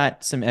you've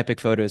got some epic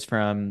photos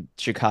from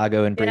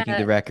Chicago and breaking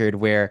the Yeah, record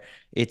where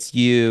it's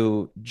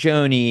you,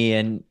 Joni,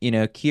 and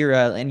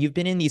Kira, and you've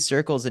been in these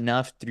circles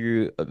enough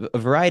through a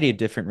variety of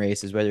different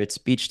races, whether it's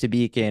Beach to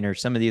Beacon or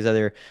some of these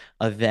other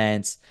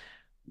events.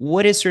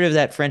 What is sort of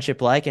that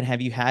friendship like? And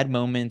have you had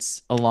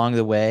moments along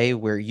the way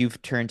where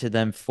you've turned to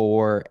them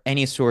for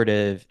any sort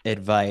of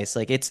advice?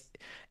 Like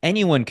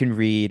anyone can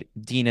read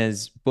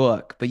Dina's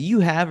book, but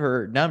you have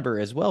her number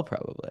as well,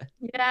 probably.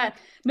 yeah.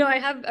 No, I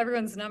have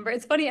everyone's number.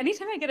 It's funny.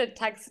 Anytime I get a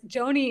text,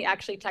 Joni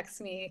actually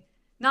texts me,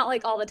 not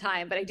like all the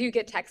time, but I do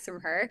get texts from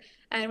her.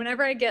 And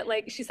whenever I get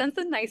like, she sends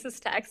the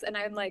nicest text, and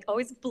I'm like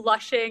always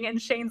blushing. And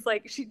Shane's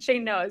like,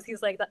 Shane knows.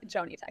 He's like,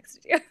 Joni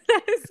texted you.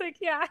 It's like,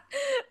 yeah.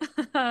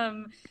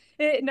 Um,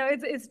 no,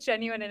 it's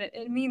genuine and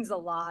it means a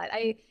lot.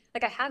 I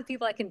have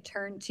people I can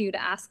turn to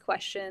ask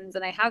questions,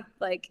 and I have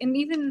like, and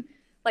even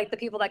like the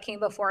people that came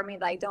before me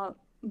that I don't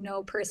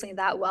know personally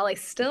that well, I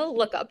still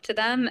look up to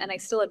them and I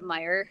still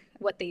admire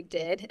what they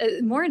did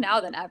more now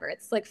than ever.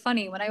 It's like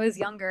funny when I was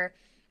younger,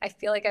 I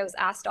feel like I was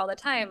asked all the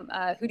time,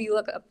 who do you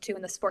look up to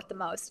in the sport the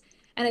most?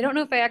 And I don't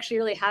know if I actually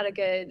really had a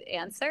good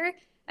answer.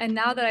 And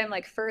now that I'm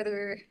like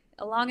further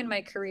along in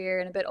my career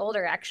and a bit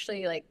older,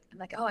 actually, like I'm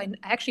like, oh, I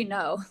actually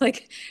know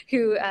like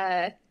who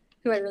I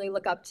really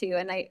look up to.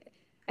 And I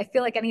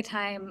feel like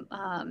anytime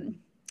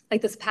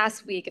like this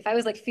past week, if I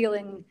was like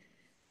feeling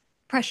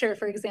pressure,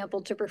 for example,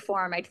 to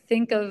perform, I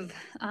think of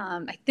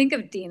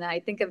Dina,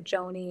 I think of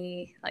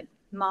Joni, like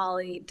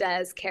Molly,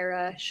 Des,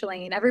 Kara,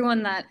 Shalane,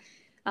 everyone that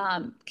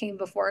came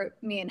before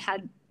me and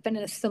had been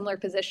in a similar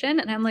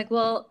position. And I'm like,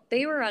 well,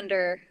 they were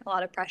under a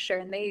lot of pressure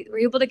and they were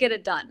able to get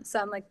it done. So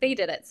I'm like, they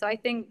did it. So I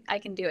think I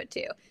can do it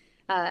too.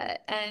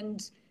 And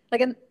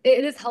like,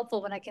 it is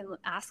helpful when I can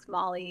ask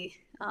Molly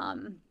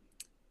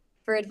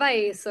for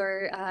advice,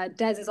 or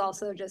Des is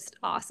also just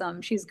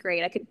awesome. She's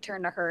great. I could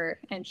turn to her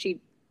and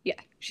yeah,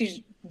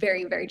 she's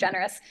very, very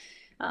generous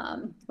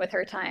with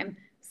her time.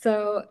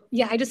 So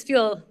yeah, I just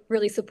feel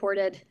really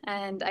supported,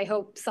 and I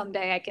hope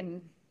someday I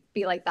can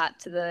be like that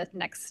to the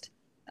next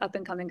up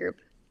and coming group.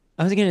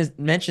 I was going to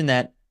mention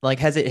that, like,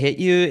 has it hit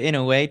you in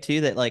a way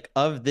too that like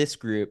of this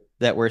group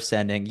that we're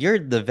sending, you're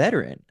the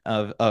veteran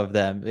of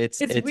them.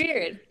 It's It's it's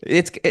weird.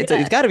 it's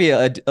Yeah. got to be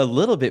a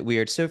little bit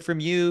weird. So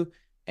from you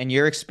and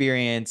your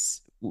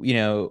experience,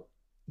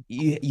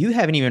 you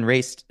haven't even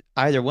raced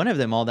either one of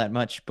them all that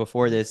much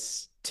before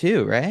this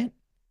too, right?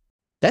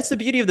 That's the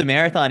beauty of the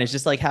marathon, is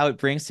just like how it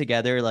brings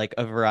together like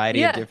a variety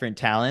of Yeah. different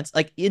talents.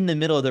 Like in the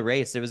middle of the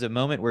race, there was a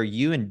moment where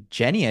you and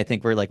Jenny, I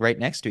think, were like right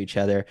next to each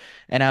other.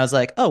 And I was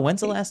like, oh,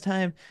 when's the last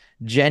time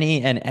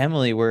Jenny and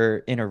Emily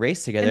were in a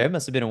race together? And It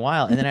must have been a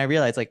while. And then I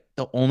realized like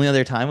the only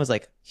other time was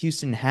like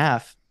Houston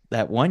half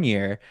that one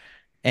year.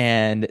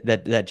 And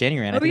that Jenny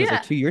ran, I oh think it was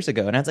like yeah. 2 years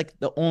ago. And I was like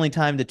the only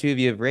time the two of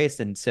you have raced.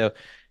 And so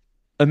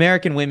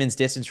American women's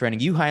distance running,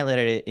 you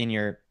highlighted it in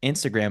your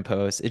Instagram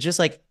post. It's just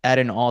like at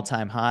an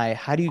all-time high.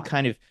 How do you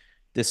kind of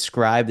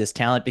describe this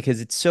talent? Because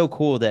it's so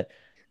cool that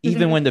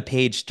even Mhm. when the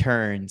page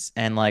turns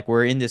and like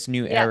we're in this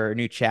new Yeah. era,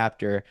 new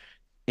chapter,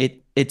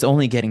 it's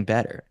only getting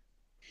better.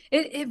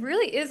 It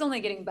really is only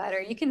getting better.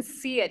 You can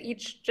see it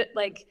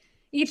like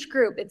each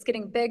group, it's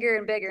getting bigger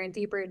and bigger and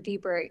deeper and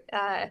deeper.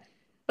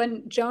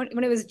 When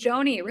it was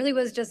Joni, it really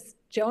was just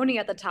Joni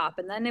at the top,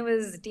 and then it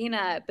was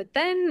Dina. But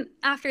then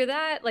after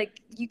that,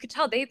 like you could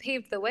tell they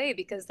paved the way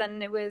because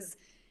then it was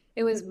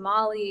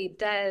Molly,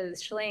 Des,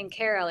 Shalane,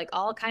 Kara, like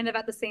all kind of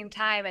at the same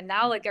time, and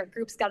now like our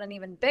group's gotten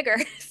even bigger.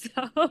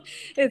 So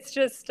it's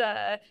just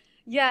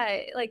yeah,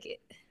 like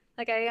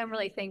I am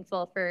really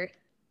thankful for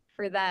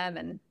them,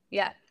 and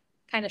yeah,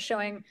 kind of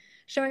showing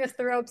us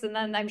the ropes, and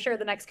then I'm sure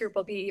the next group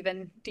will be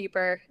even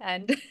deeper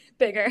and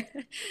bigger.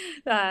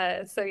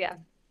 So yeah.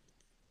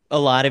 A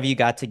lot of you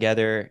got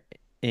together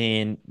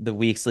in the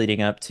weeks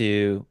leading up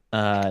to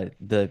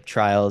the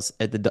trials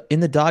at in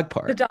the dog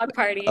The park dog of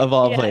party.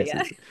 all Yeah,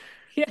 yeah. places.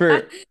 Yeah.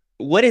 For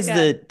what is Yeah.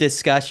 the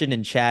discussion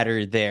and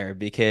chatter there?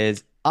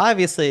 Because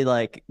obviously,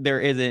 like there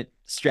isn't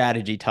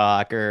strategy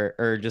talk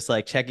or just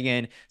like checking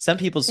in. Some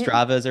people's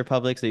Stravas are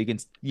public, so you can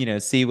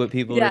see what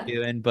people are Yeah.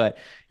 doing. But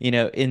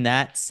in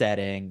that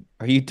setting,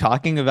 are you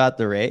talking about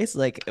the race?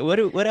 Like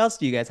what else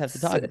do you guys have to So,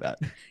 talk about?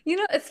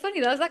 it's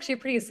funny. That was actually a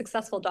pretty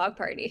successful dog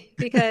party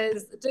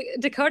because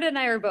Dakota and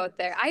I were both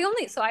there. I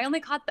only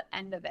caught the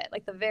end of it,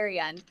 like the very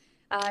end.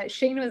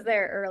 Shane was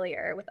there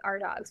earlier with our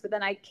dogs, but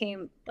then I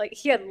came, like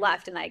he had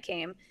left and I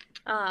came.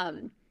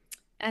 Um,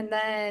 and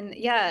then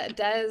yeah,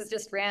 Des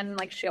just ran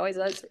like she always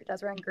does.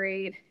 Des ran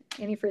great.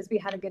 Annie Frisbee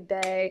had a good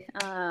day.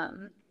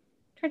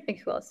 Trying to think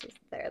who else was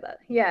there. That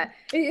yeah,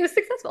 it was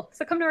successful.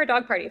 So come to our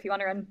dog party if you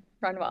want to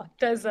run well.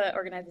 Des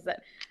organizes it.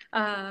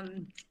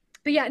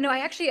 But yeah, no,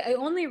 I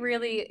only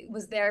really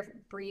was there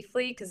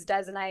briefly because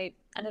Des and I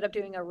ended up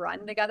doing a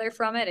run together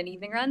from it, an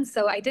evening run.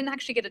 So I didn't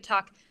actually get to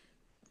talk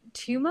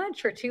too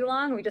much or too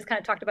long. We just kind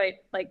of talked about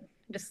like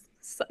just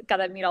got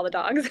to meet all the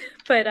dogs.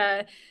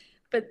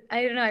 But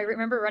I don't know. I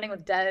remember running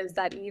with Des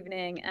that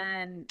evening,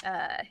 and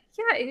yeah,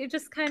 it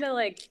just kind of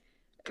like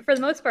for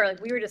the most part,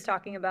 like we were just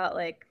talking about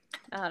like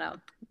I don't know,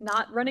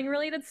 not running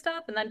related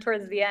stuff, and then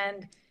towards the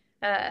end,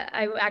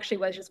 I actually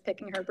was just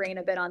picking her brain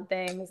a bit on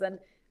things, and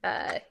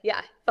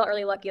yeah, felt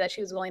really lucky that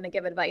she was willing to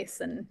give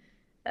advice and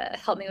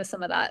help me with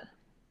some of that.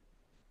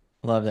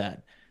 Love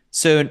that.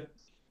 So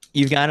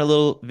you've got a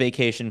little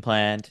vacation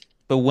planned,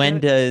 but when Mhm.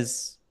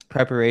 does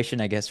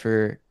preparation, I guess,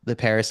 for the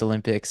Paris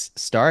Olympics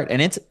start?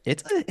 And it's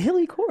a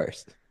hilly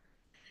course.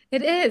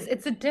 It is.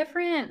 It's a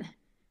different.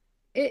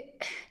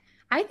 It.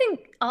 I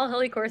think all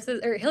hilly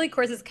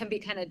courses can be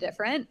kind of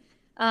different.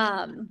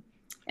 Um,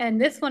 and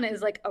this one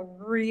is like a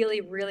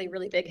really, really,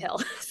 really big hill.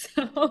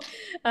 So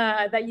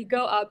that you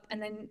go up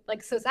and then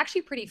like so it's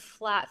actually pretty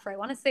flat for I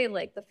want to say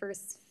like the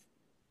first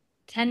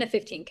 10 to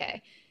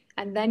 15K.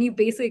 And then you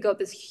basically go up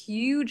this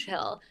huge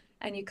hill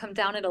and you come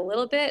down it a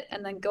little bit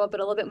and then go up it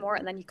a little bit more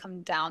and then you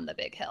come down the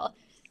big hill.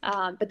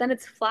 But then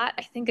it's flat,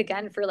 I think,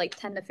 again for like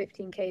 10 to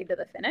 15K to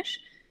the finish.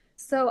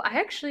 So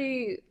I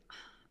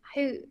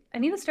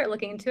need to start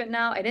looking into it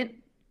now. I didn't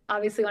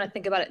obviously want to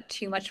think about it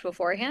too much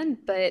beforehand,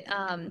 but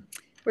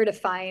we're to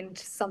find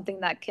something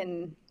that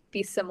can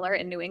be similar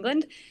in New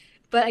England.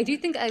 But I do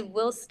think I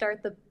will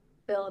start the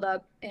build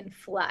up in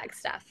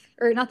Flagstaff,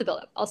 or not the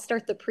build up. I'll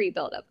start the pre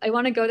build up. I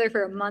want to go there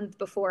for a month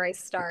before I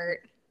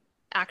start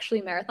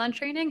actually marathon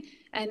training,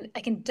 and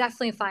I can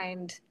definitely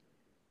find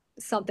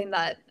something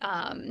that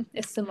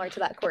is similar to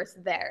that course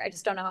there. I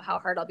just don't know how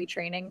hard I'll be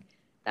training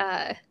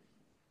uh,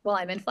 while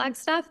I'm in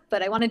Flagstaff,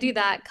 but I want to do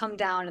that, come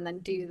down, and then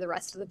do the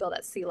rest of the build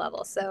at sea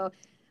level. So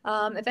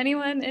if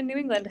anyone in New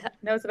England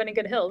knows of any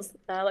good hills,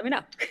 let me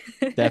know.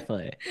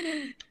 Definitely.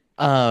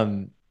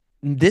 Um,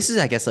 this is,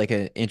 I guess, like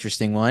an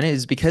interesting one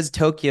is because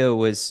Tokyo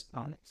was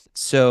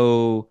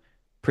so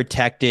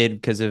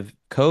protected because of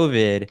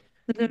COVID.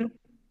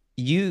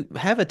 You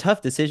have a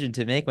tough decision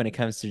to make when it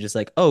comes to just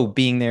like, oh,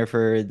 being there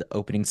for the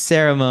opening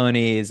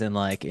ceremonies and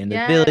like in the Yeah,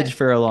 village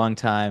for a long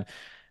time.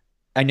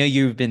 I know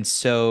you've been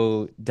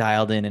so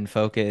dialed in and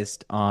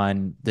focused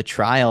on the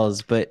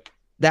trials, but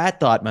that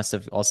thought must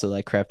have also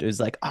like crept. It was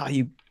like, oh,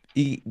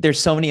 there's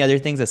so many other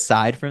things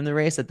aside from the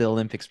race that the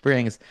Olympics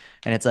brings,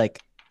 and it's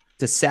like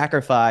to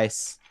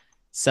sacrifice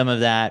some of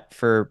that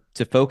for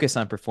to focus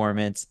on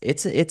performance. A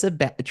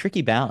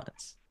tricky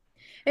balance.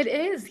 it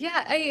is.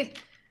 Yeah, I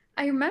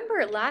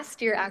remember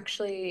last year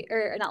actually,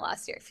 or not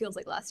last year. It feels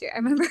like last year. I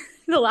remember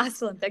the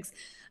last Olympics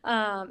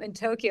in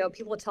Tokyo.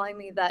 People telling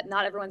me that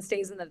not everyone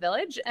stays in the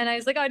village, and I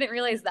was like, oh, I didn't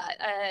realize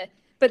that.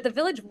 But the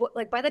village,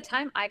 like by the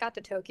time I got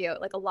to Tokyo,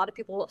 like a lot of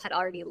people had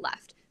already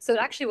left, so it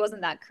actually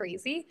wasn't that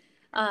crazy.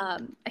 I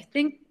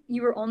think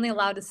you were only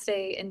allowed to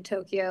stay in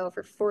Tokyo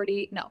for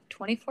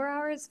 24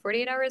 hours,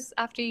 48 hours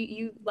after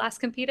you last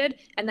competed,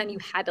 and then you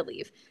had to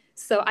leave.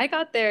 So I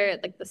got there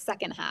like the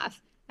second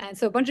half, and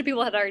so a bunch of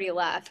people had already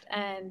left,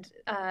 and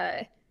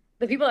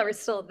the people that were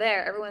still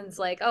there, everyone's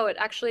like, "Oh,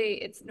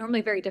 it's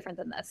normally very different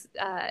than this.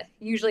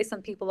 Usually,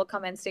 some people will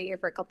come and stay here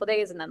for a couple of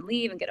days and then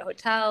leave and get a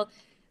hotel."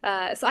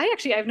 So I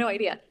have no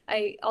idea.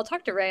 I'll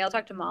talk to Ray, I'll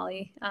talk to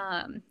Molly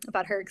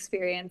about her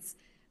experience,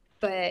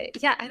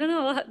 but yeah, I don't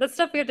know. That's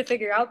stuff we have to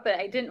figure out. But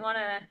I didn't want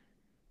to.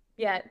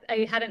 Yeah,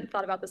 I hadn't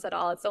thought about this at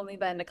all. It's only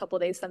been a couple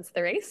of days since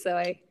the race,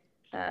 so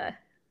uh,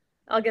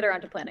 I'll get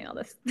around to planning all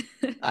this.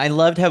 I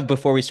loved how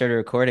before we started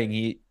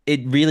recording,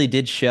 it really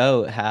did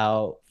show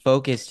how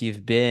focused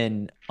you've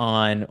been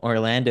on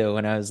Orlando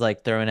when I was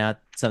like throwing out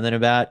something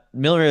about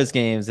Milrose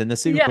games and the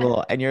Super Yeah.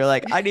 Bowl, and you're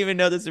like, I didn't even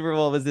know the Super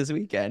Bowl was this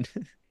weekend.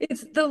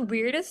 It's the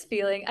weirdest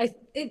feeling.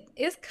 It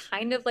is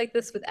kind of like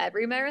this with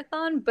every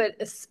marathon, but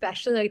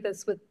especially like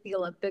this with the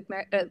Olympic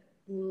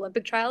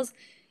trials.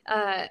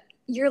 Uh,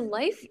 your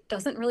life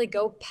doesn't really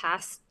go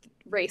past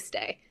race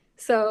day.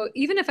 So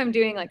even if I'm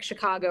doing like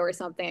Chicago or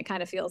something, it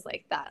kind of feels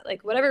like that.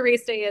 Like whatever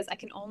race day is, I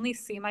can only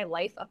see my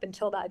life up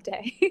until that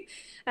day.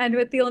 And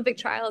with the Olympic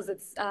trials,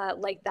 it's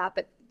like that,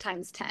 but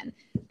times 10.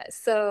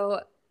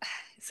 So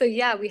so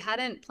yeah, we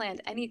hadn't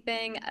planned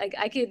anything.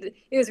 I could,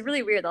 it was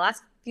really weird. The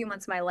last few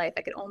months of my life,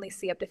 I could only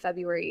see up to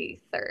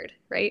February 3rd,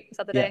 right? Is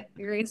that the Yeah. day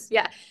you raised?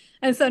 Yeah.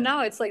 And so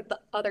now it's like the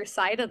other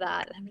side of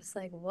that. And I'm just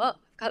like, whoa,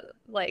 I've got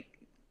like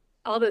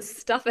all this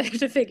stuff I have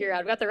to figure out.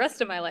 I've got the rest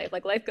of my life.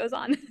 Like life goes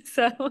on.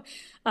 So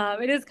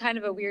it is kind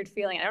of a weird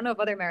feeling. I don't know if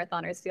other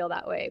marathoners feel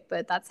that way,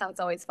 but that's how it's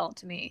always felt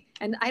to me.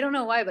 And I don't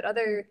know why, but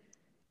other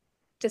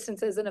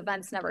distances and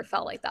events never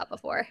felt like that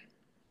before.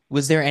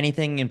 Was there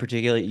anything in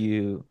particular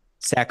you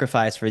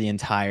sacrificed for the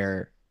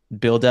entire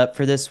build up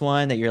for this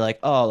one that you're like,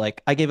 oh,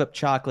 like I gave up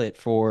chocolate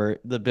for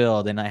the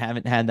build and I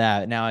haven't had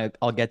that. Now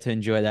I'll get to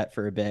enjoy that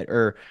for a bit.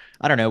 Or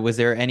I don't know, was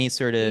there any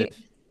sort of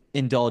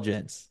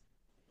indulgence?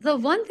 The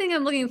one thing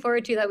I'm looking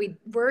forward to that we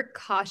were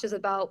cautious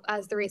about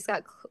as the race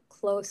got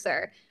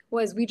closer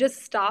was we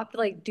just stopped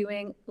like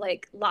doing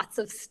like lots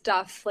of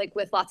stuff like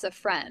with lots of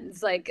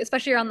friends, like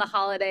especially around the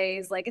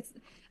holidays. Like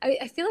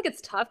I feel like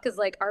it's tough because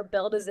like our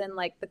build is in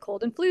like the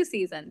cold and flu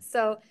season.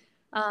 So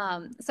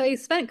I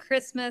spent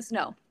Christmas,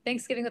 no,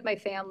 Thanksgiving with my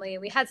family.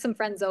 We had some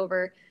friends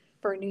over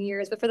for New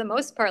Year's, but for the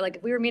most part, like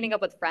if we were meeting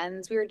up with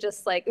friends, we were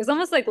just like, it was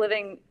almost like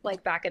living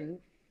like back in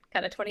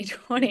kind of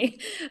 2020.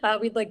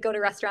 We'd like go to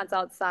restaurants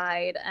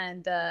outside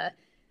and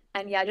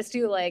yeah, just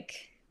do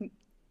like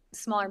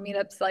smaller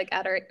meetups like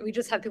at our we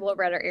just have people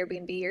over at our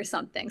Airbnb or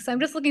something. So I'm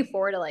just looking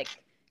forward to like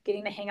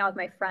getting to hang out with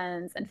my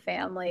friends and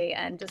family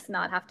and just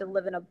not have to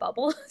live in a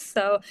bubble.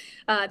 So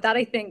that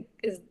I think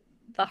is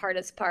the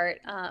hardest part.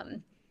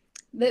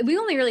 We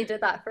only really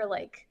did that for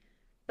like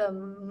the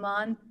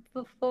month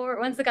before.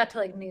 Once it got to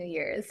like New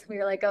Year's, we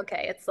were like,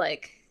 okay, it's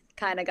like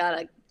kind of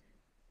gotta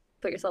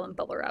put yourself in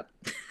bubble wrap.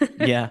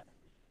 Yeah.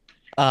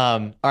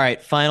 All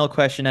right, final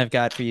question I've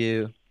got for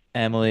you,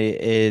 Emily,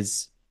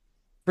 is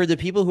for the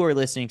people who are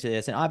listening to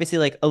this, and obviously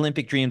like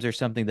Olympic dreams are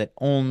something that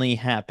only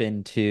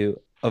happen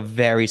to a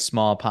very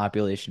small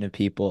population of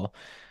people.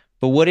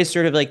 But what is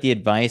sort of like the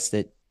advice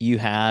that you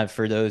have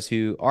for those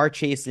who are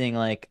chasing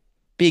like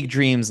big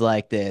dreams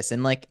like this?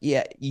 And like,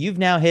 yeah, you've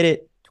now hit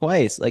it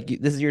twice. Like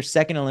this is your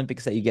second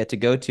Olympics that you get to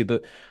go to,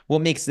 but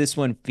what makes this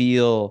one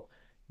feel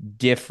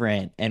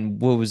different? And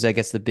what was, I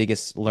guess, the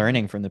biggest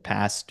learning from the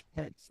past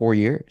 4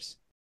 years?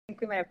 I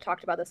think we might have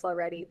talked about this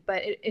already,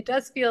 but it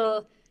does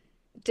feel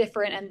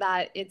different in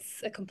that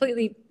it's a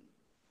completely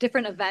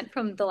different event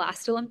from the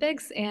last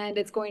Olympics, and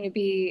it's going to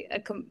be a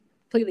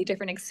completely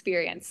different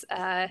experience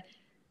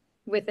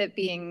with it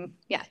being,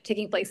 yeah,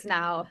 taking place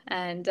now,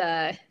 and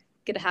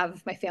get to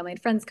have my family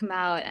and friends come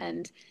out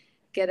and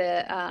get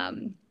a,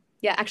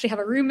 yeah, actually have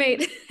a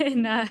roommate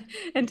in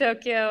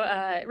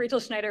Tokyo.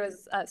 Rachel Schneider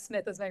was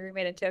Smith was my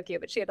roommate in Tokyo,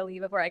 but she had to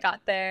leave before I got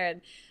there,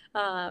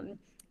 and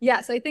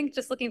yeah, so I think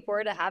just looking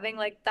forward to having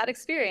like that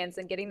experience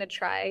and getting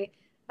to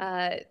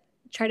uh,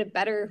 try to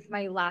better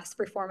my last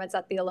performance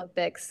at the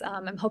Olympics.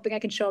 I'm hoping I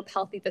can show up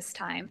healthy this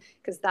time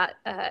because that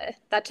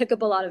took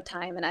up a lot of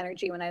time and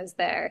energy when I was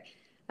there.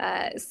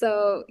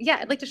 So yeah,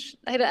 I'd like to.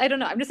 I don't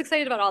know. I'm just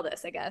excited about all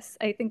this. I guess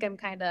I think I'm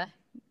kind of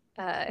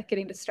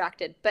getting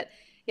distracted, but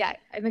yeah,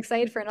 I'm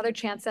excited for another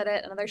chance at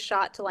it, another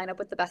shot to line up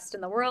with the best in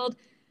the world,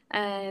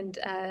 and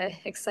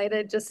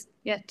excited just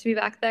yeah to be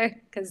back there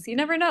because you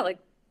never know like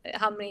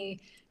how many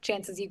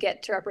chances you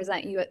get to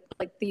represent you at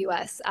like the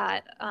U.S.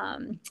 at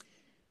on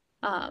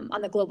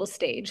the global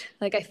stage.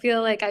 Like I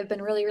feel like I've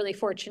been really, really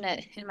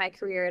fortunate in my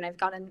career, and I've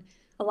gotten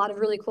a lot of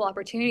really cool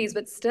opportunities.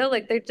 But still,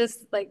 like they're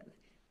just like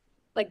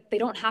they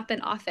don't happen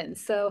often.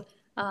 So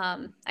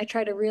I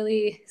try to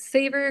really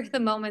savor the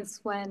moments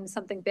when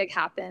something big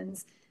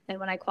happens, and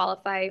when I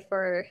qualify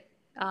for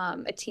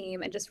a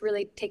team, and just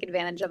really take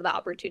advantage of the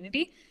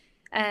opportunity.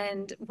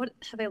 And what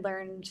have I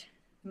learned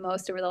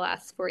most over the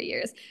last 4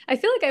 years? I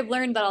feel like I've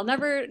learned that I'll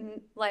never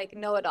like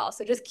know it all.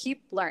 So just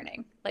keep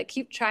learning, like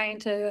keep trying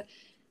to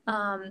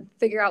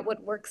figure out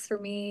what works for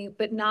me,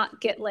 but not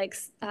get like,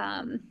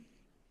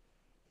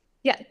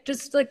 yeah,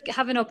 just like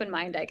have an open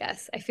mind, I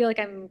guess. I feel like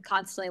I'm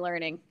constantly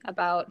learning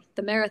about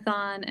the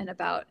marathon and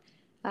about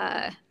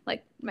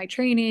like my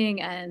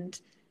training and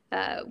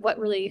what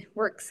really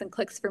works and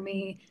clicks for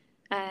me.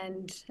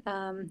 And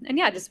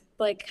yeah, just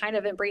like kind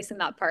of embracing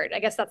that part. I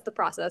guess that's the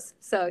process.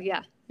 So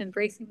yeah,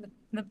 embracing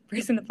the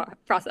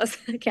process.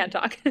 I can't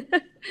talk.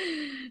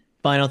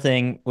 Final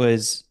thing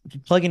was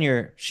plug in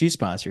your shoe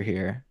sponsor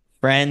here, Oh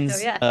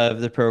friends yeah.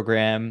 of the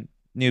program,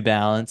 New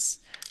Balance.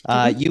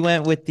 Hmm. You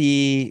went with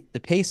the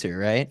Pacer,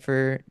 right,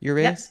 for your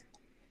Yep. race?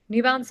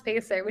 New Balance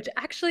Pacer, which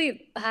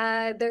actually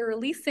they're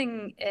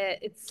releasing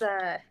it.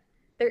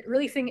 they're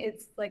releasing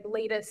its like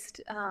latest.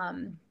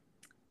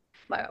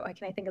 Why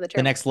can I think of the term?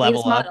 The next level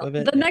up model. of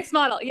it? The next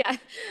model, yeah.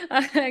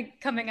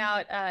 Coming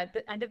out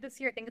the end of this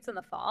year. I think it's in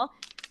the fall.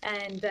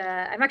 And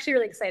I'm actually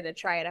really excited to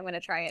try it. I'm going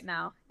to try it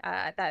now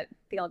that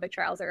the Olympic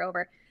trials are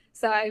over.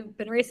 So I've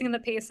been racing in the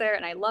Pacer,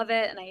 and I love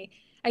it. And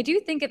I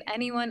do think if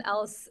anyone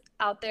else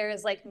out there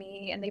is like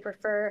me and they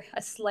prefer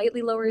a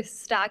slightly lower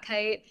stack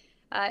height,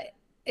 I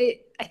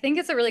think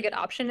it's a really good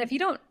option. If you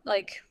don't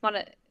like want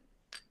to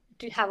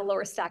have a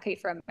lower stack height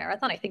for a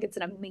marathon, I think it's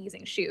an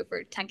amazing shoe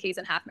for 10Ks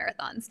and half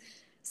marathons.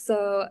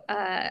 So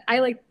I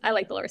like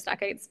the lower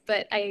stack heights,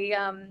 but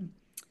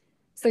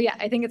so yeah,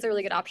 I think it's a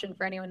really good option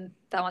for anyone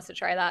that wants to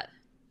try that.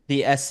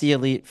 The SC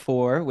Elite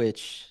 4,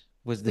 which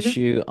was the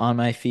shoe on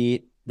my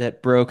feet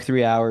that broke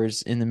 3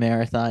 hours in the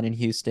marathon in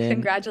Houston.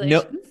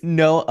 Congratulations.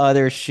 No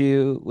other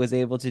shoe was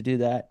able to do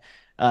that.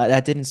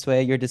 That didn't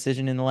sway your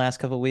decision in the last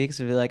couple of weeks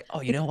to be like,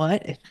 oh, you know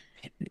what?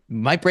 It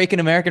might break an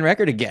American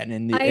record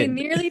again. I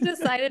nearly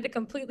decided to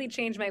completely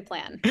change my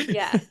plan.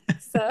 Yeah.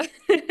 So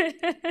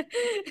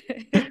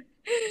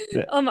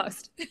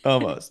almost.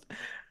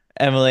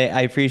 Emily,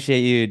 I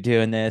appreciate you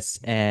doing this,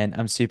 and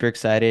I'm super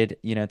excited,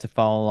 to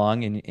follow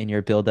along in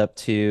your build up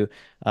to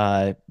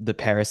the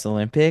Paris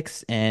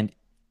Olympics, and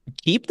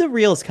keep the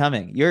reels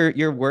coming.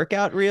 Your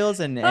workout reels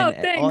and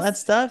all that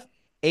stuff.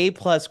 A+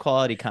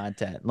 quality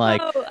content.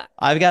 Like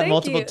I've got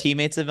multiple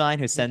teammates of mine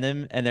who send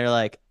them, and they're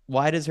like,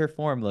 "Why does her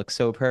form look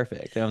so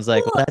perfect?" And I was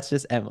like, "Well, that's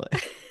just Emily."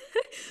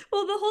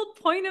 Well, the whole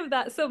point of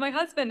that, so my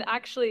husband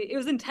actually, it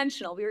was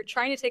intentional. We were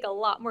trying to take a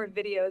lot more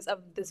videos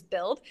of this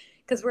build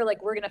because we're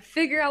going to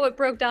figure out what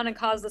broke down and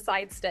caused the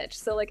side stitch.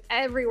 So like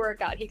every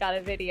workout, he got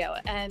a video.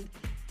 And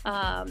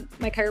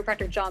my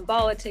chiropractor, John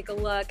Ball, would take a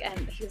look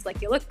and he was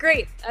like, you look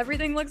great.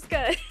 Everything looks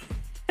good.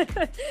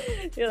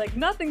 You're like,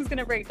 nothing's going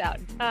to break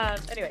down.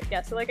 Anyway,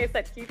 yeah. So like I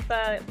said,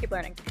 keep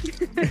learning.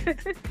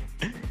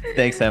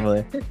 Thanks,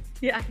 Emily.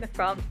 Yeah, no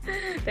problem.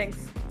 Thanks.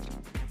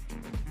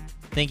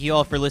 Thank you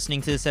all for listening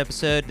to this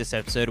episode. This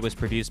episode was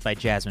produced by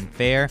Jasmine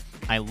Fair.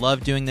 I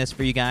love doing this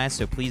for you guys,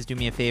 so please do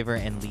me a favor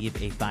and leave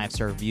a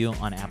 5-star review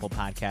on Apple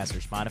Podcasts or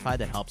Spotify.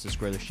 That helps us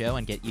grow the show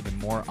and get even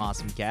more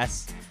awesome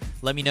guests.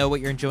 Let me know what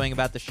you're enjoying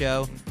about the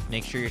show.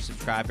 Make sure you're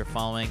subscribed or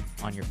following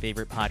on your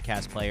favorite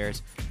podcast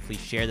players.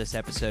 Please share this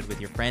episode with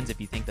your friends if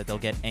you think that they'll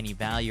get any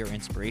value or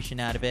inspiration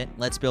out of it.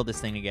 Let's build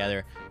this thing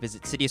together.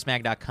 Visit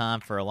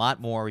citiusmag.com for a lot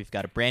more. We've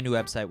got a brand new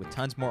website with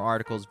tons more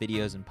articles,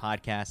 videos, and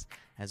podcasts.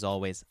 As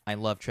always, I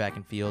love track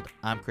and field.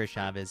 I'm Chris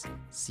Chavez.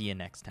 See you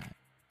next time.